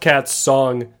Wildcats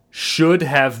song should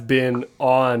have been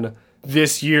on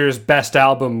this year's Best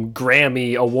Album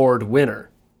Grammy Award winner?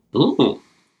 Ooh.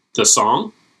 The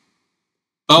song?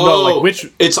 Oh, no, like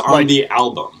which... It's on like, the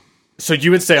album. So you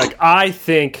would say, like, I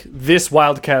think this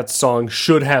Wildcats song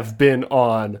should have been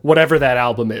on whatever that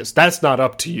album is. That's not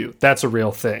up to you. That's a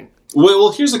real thing.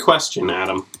 Well, here's a question,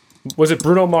 Adam. Was it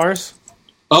Bruno Mars?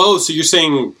 Oh, so you're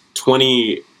saying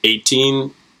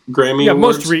 2018 Grammy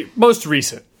Awards? Yeah, most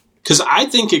recent. Because I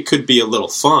think it could be a little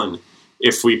fun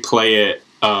if we play it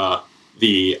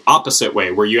the opposite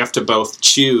way, where you have to both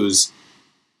choose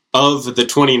of the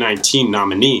 2019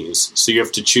 nominees. So you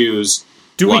have to choose...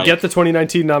 Do we get the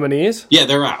 2019 nominees? Yeah,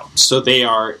 they're out. So they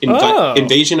are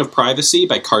Invasion of Privacy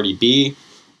by Cardi B,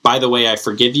 By the Way I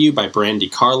Forgive You by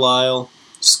Brandi Carlile,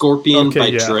 Scorpion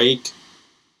by Drake,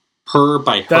 Her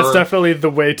by Her. That's definitely the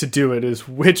way to do it, is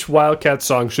which Wildcat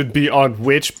song should be on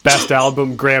which Best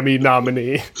Album Grammy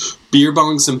nominee. Beer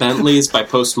Bongs and Bentleys by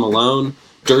Post Malone,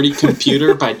 Dirty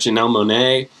Computer by Janelle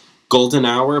Monáe, Golden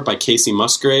Hour by Casey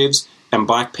Musgraves, and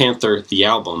Black Panther, the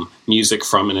album, music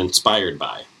from and inspired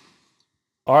by.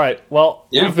 All right, well,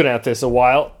 we've been at this a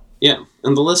while. Yeah,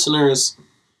 and the listeners,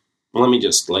 let me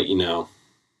just let you know,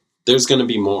 there's going to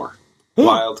be more.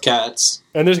 Wildcats.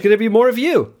 And there's going to be more of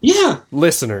you. Yeah.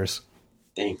 Listeners.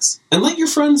 Thanks. And let your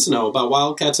friends know about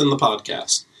Wildcats and the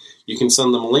podcast. You can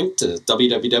send them a link to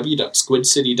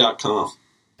www.squidcity.com.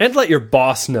 And let your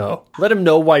boss know. Let him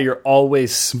know why you're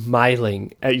always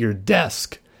smiling at your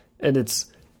desk. And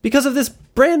it's because of this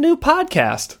brand new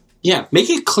podcast. Yeah, make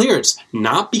it clear it's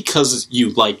not because you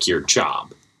like your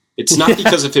job. It's not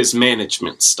because of his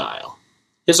management style.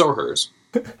 His or hers.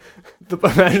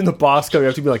 Imagine the boss coming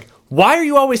up to be like, why are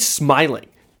you always smiling?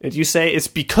 And you say, it's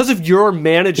because of your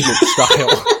management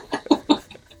style.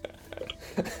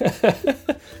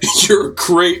 You're a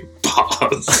great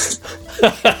boss.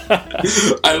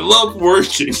 I love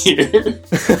working here.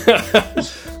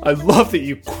 I love that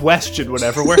you question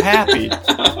whenever we're happy.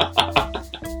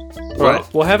 All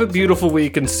right, well, have a beautiful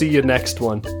week and see you next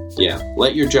one. Yeah,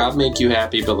 let your job make you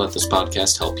happy, but let this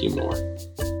podcast help you more.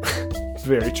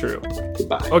 Very true.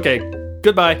 Goodbye. Okay,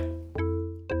 goodbye.